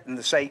threaten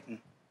the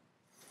Satan.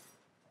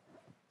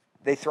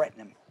 They threaten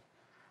him.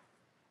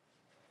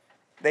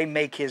 They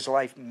make his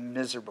life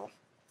miserable.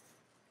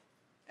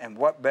 And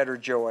what better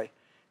joy?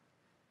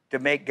 To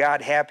make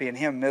God happy and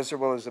him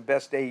miserable is the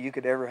best day you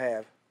could ever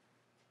have.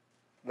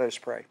 Let us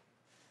pray.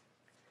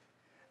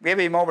 Give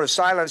me a moment of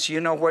silence.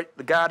 You know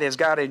what God has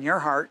got in your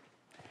heart.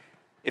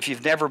 If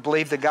you've never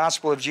believed the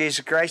gospel of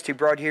Jesus Christ, He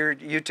brought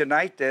you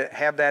tonight to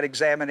have that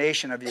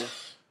examination of you.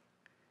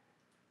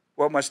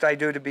 What must I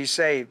do to be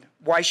saved?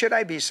 Why should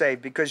I be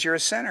saved? Because you're a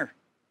sinner.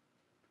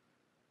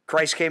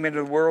 Christ came into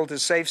the world to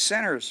save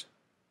sinners.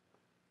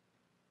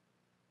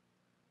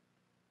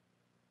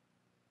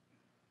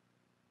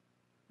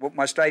 What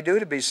must I do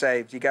to be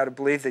saved? You got to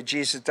believe that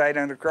Jesus died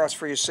on the cross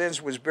for your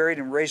sins, was buried,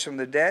 and raised from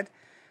the dead.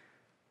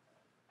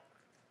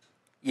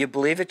 You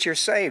believe it, you're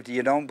saved.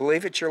 You don't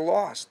believe it, you're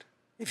lost.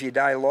 If you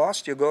die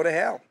lost, you'll go to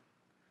hell.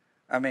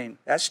 I mean,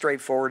 that's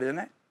straightforward, isn't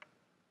it?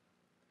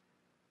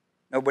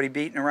 Nobody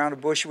beating around the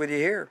bush with you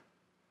here.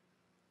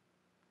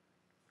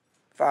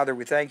 Father,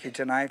 we thank you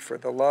tonight for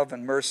the love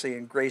and mercy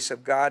and grace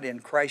of God in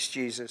Christ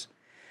Jesus.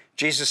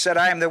 Jesus said,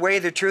 I am the way,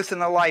 the truth,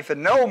 and the life,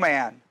 and no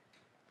man,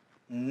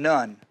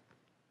 none,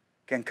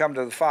 can come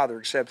to the Father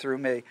except through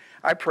me.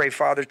 I pray,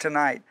 Father,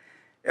 tonight,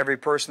 every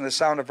person, the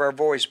sound of our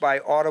voice, by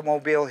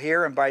automobile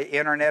here and by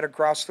internet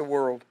across the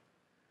world,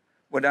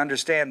 would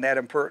understand that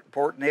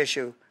important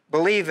issue.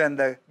 Believe in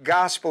the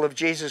gospel of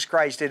Jesus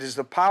Christ. It is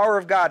the power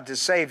of God to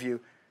save you.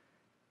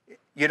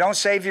 You don't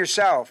save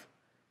yourself.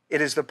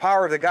 It is the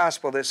power of the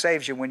gospel that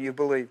saves you when you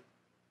believe.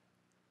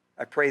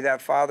 I pray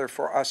that, Father,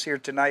 for us here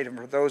tonight and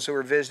for those who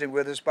are visiting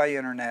with us by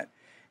internet.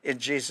 In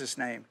Jesus'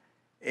 name,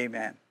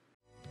 amen.